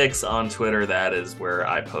purplebird616 on Twitter. That is where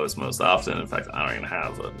I post most often. In fact, I don't even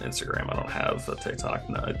have an Instagram. I don't have a TikTok.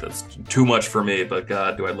 No, that's too much for me, but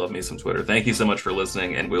God, do I love me some Twitter. Thank you so much for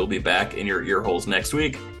listening, and we'll be back in your ear holes next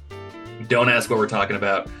week. Don't ask what we're talking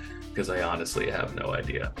about, because I honestly have no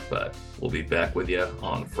idea, but we'll be back with you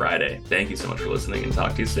on Friday. Thank you so much for listening, and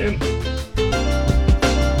talk to you soon.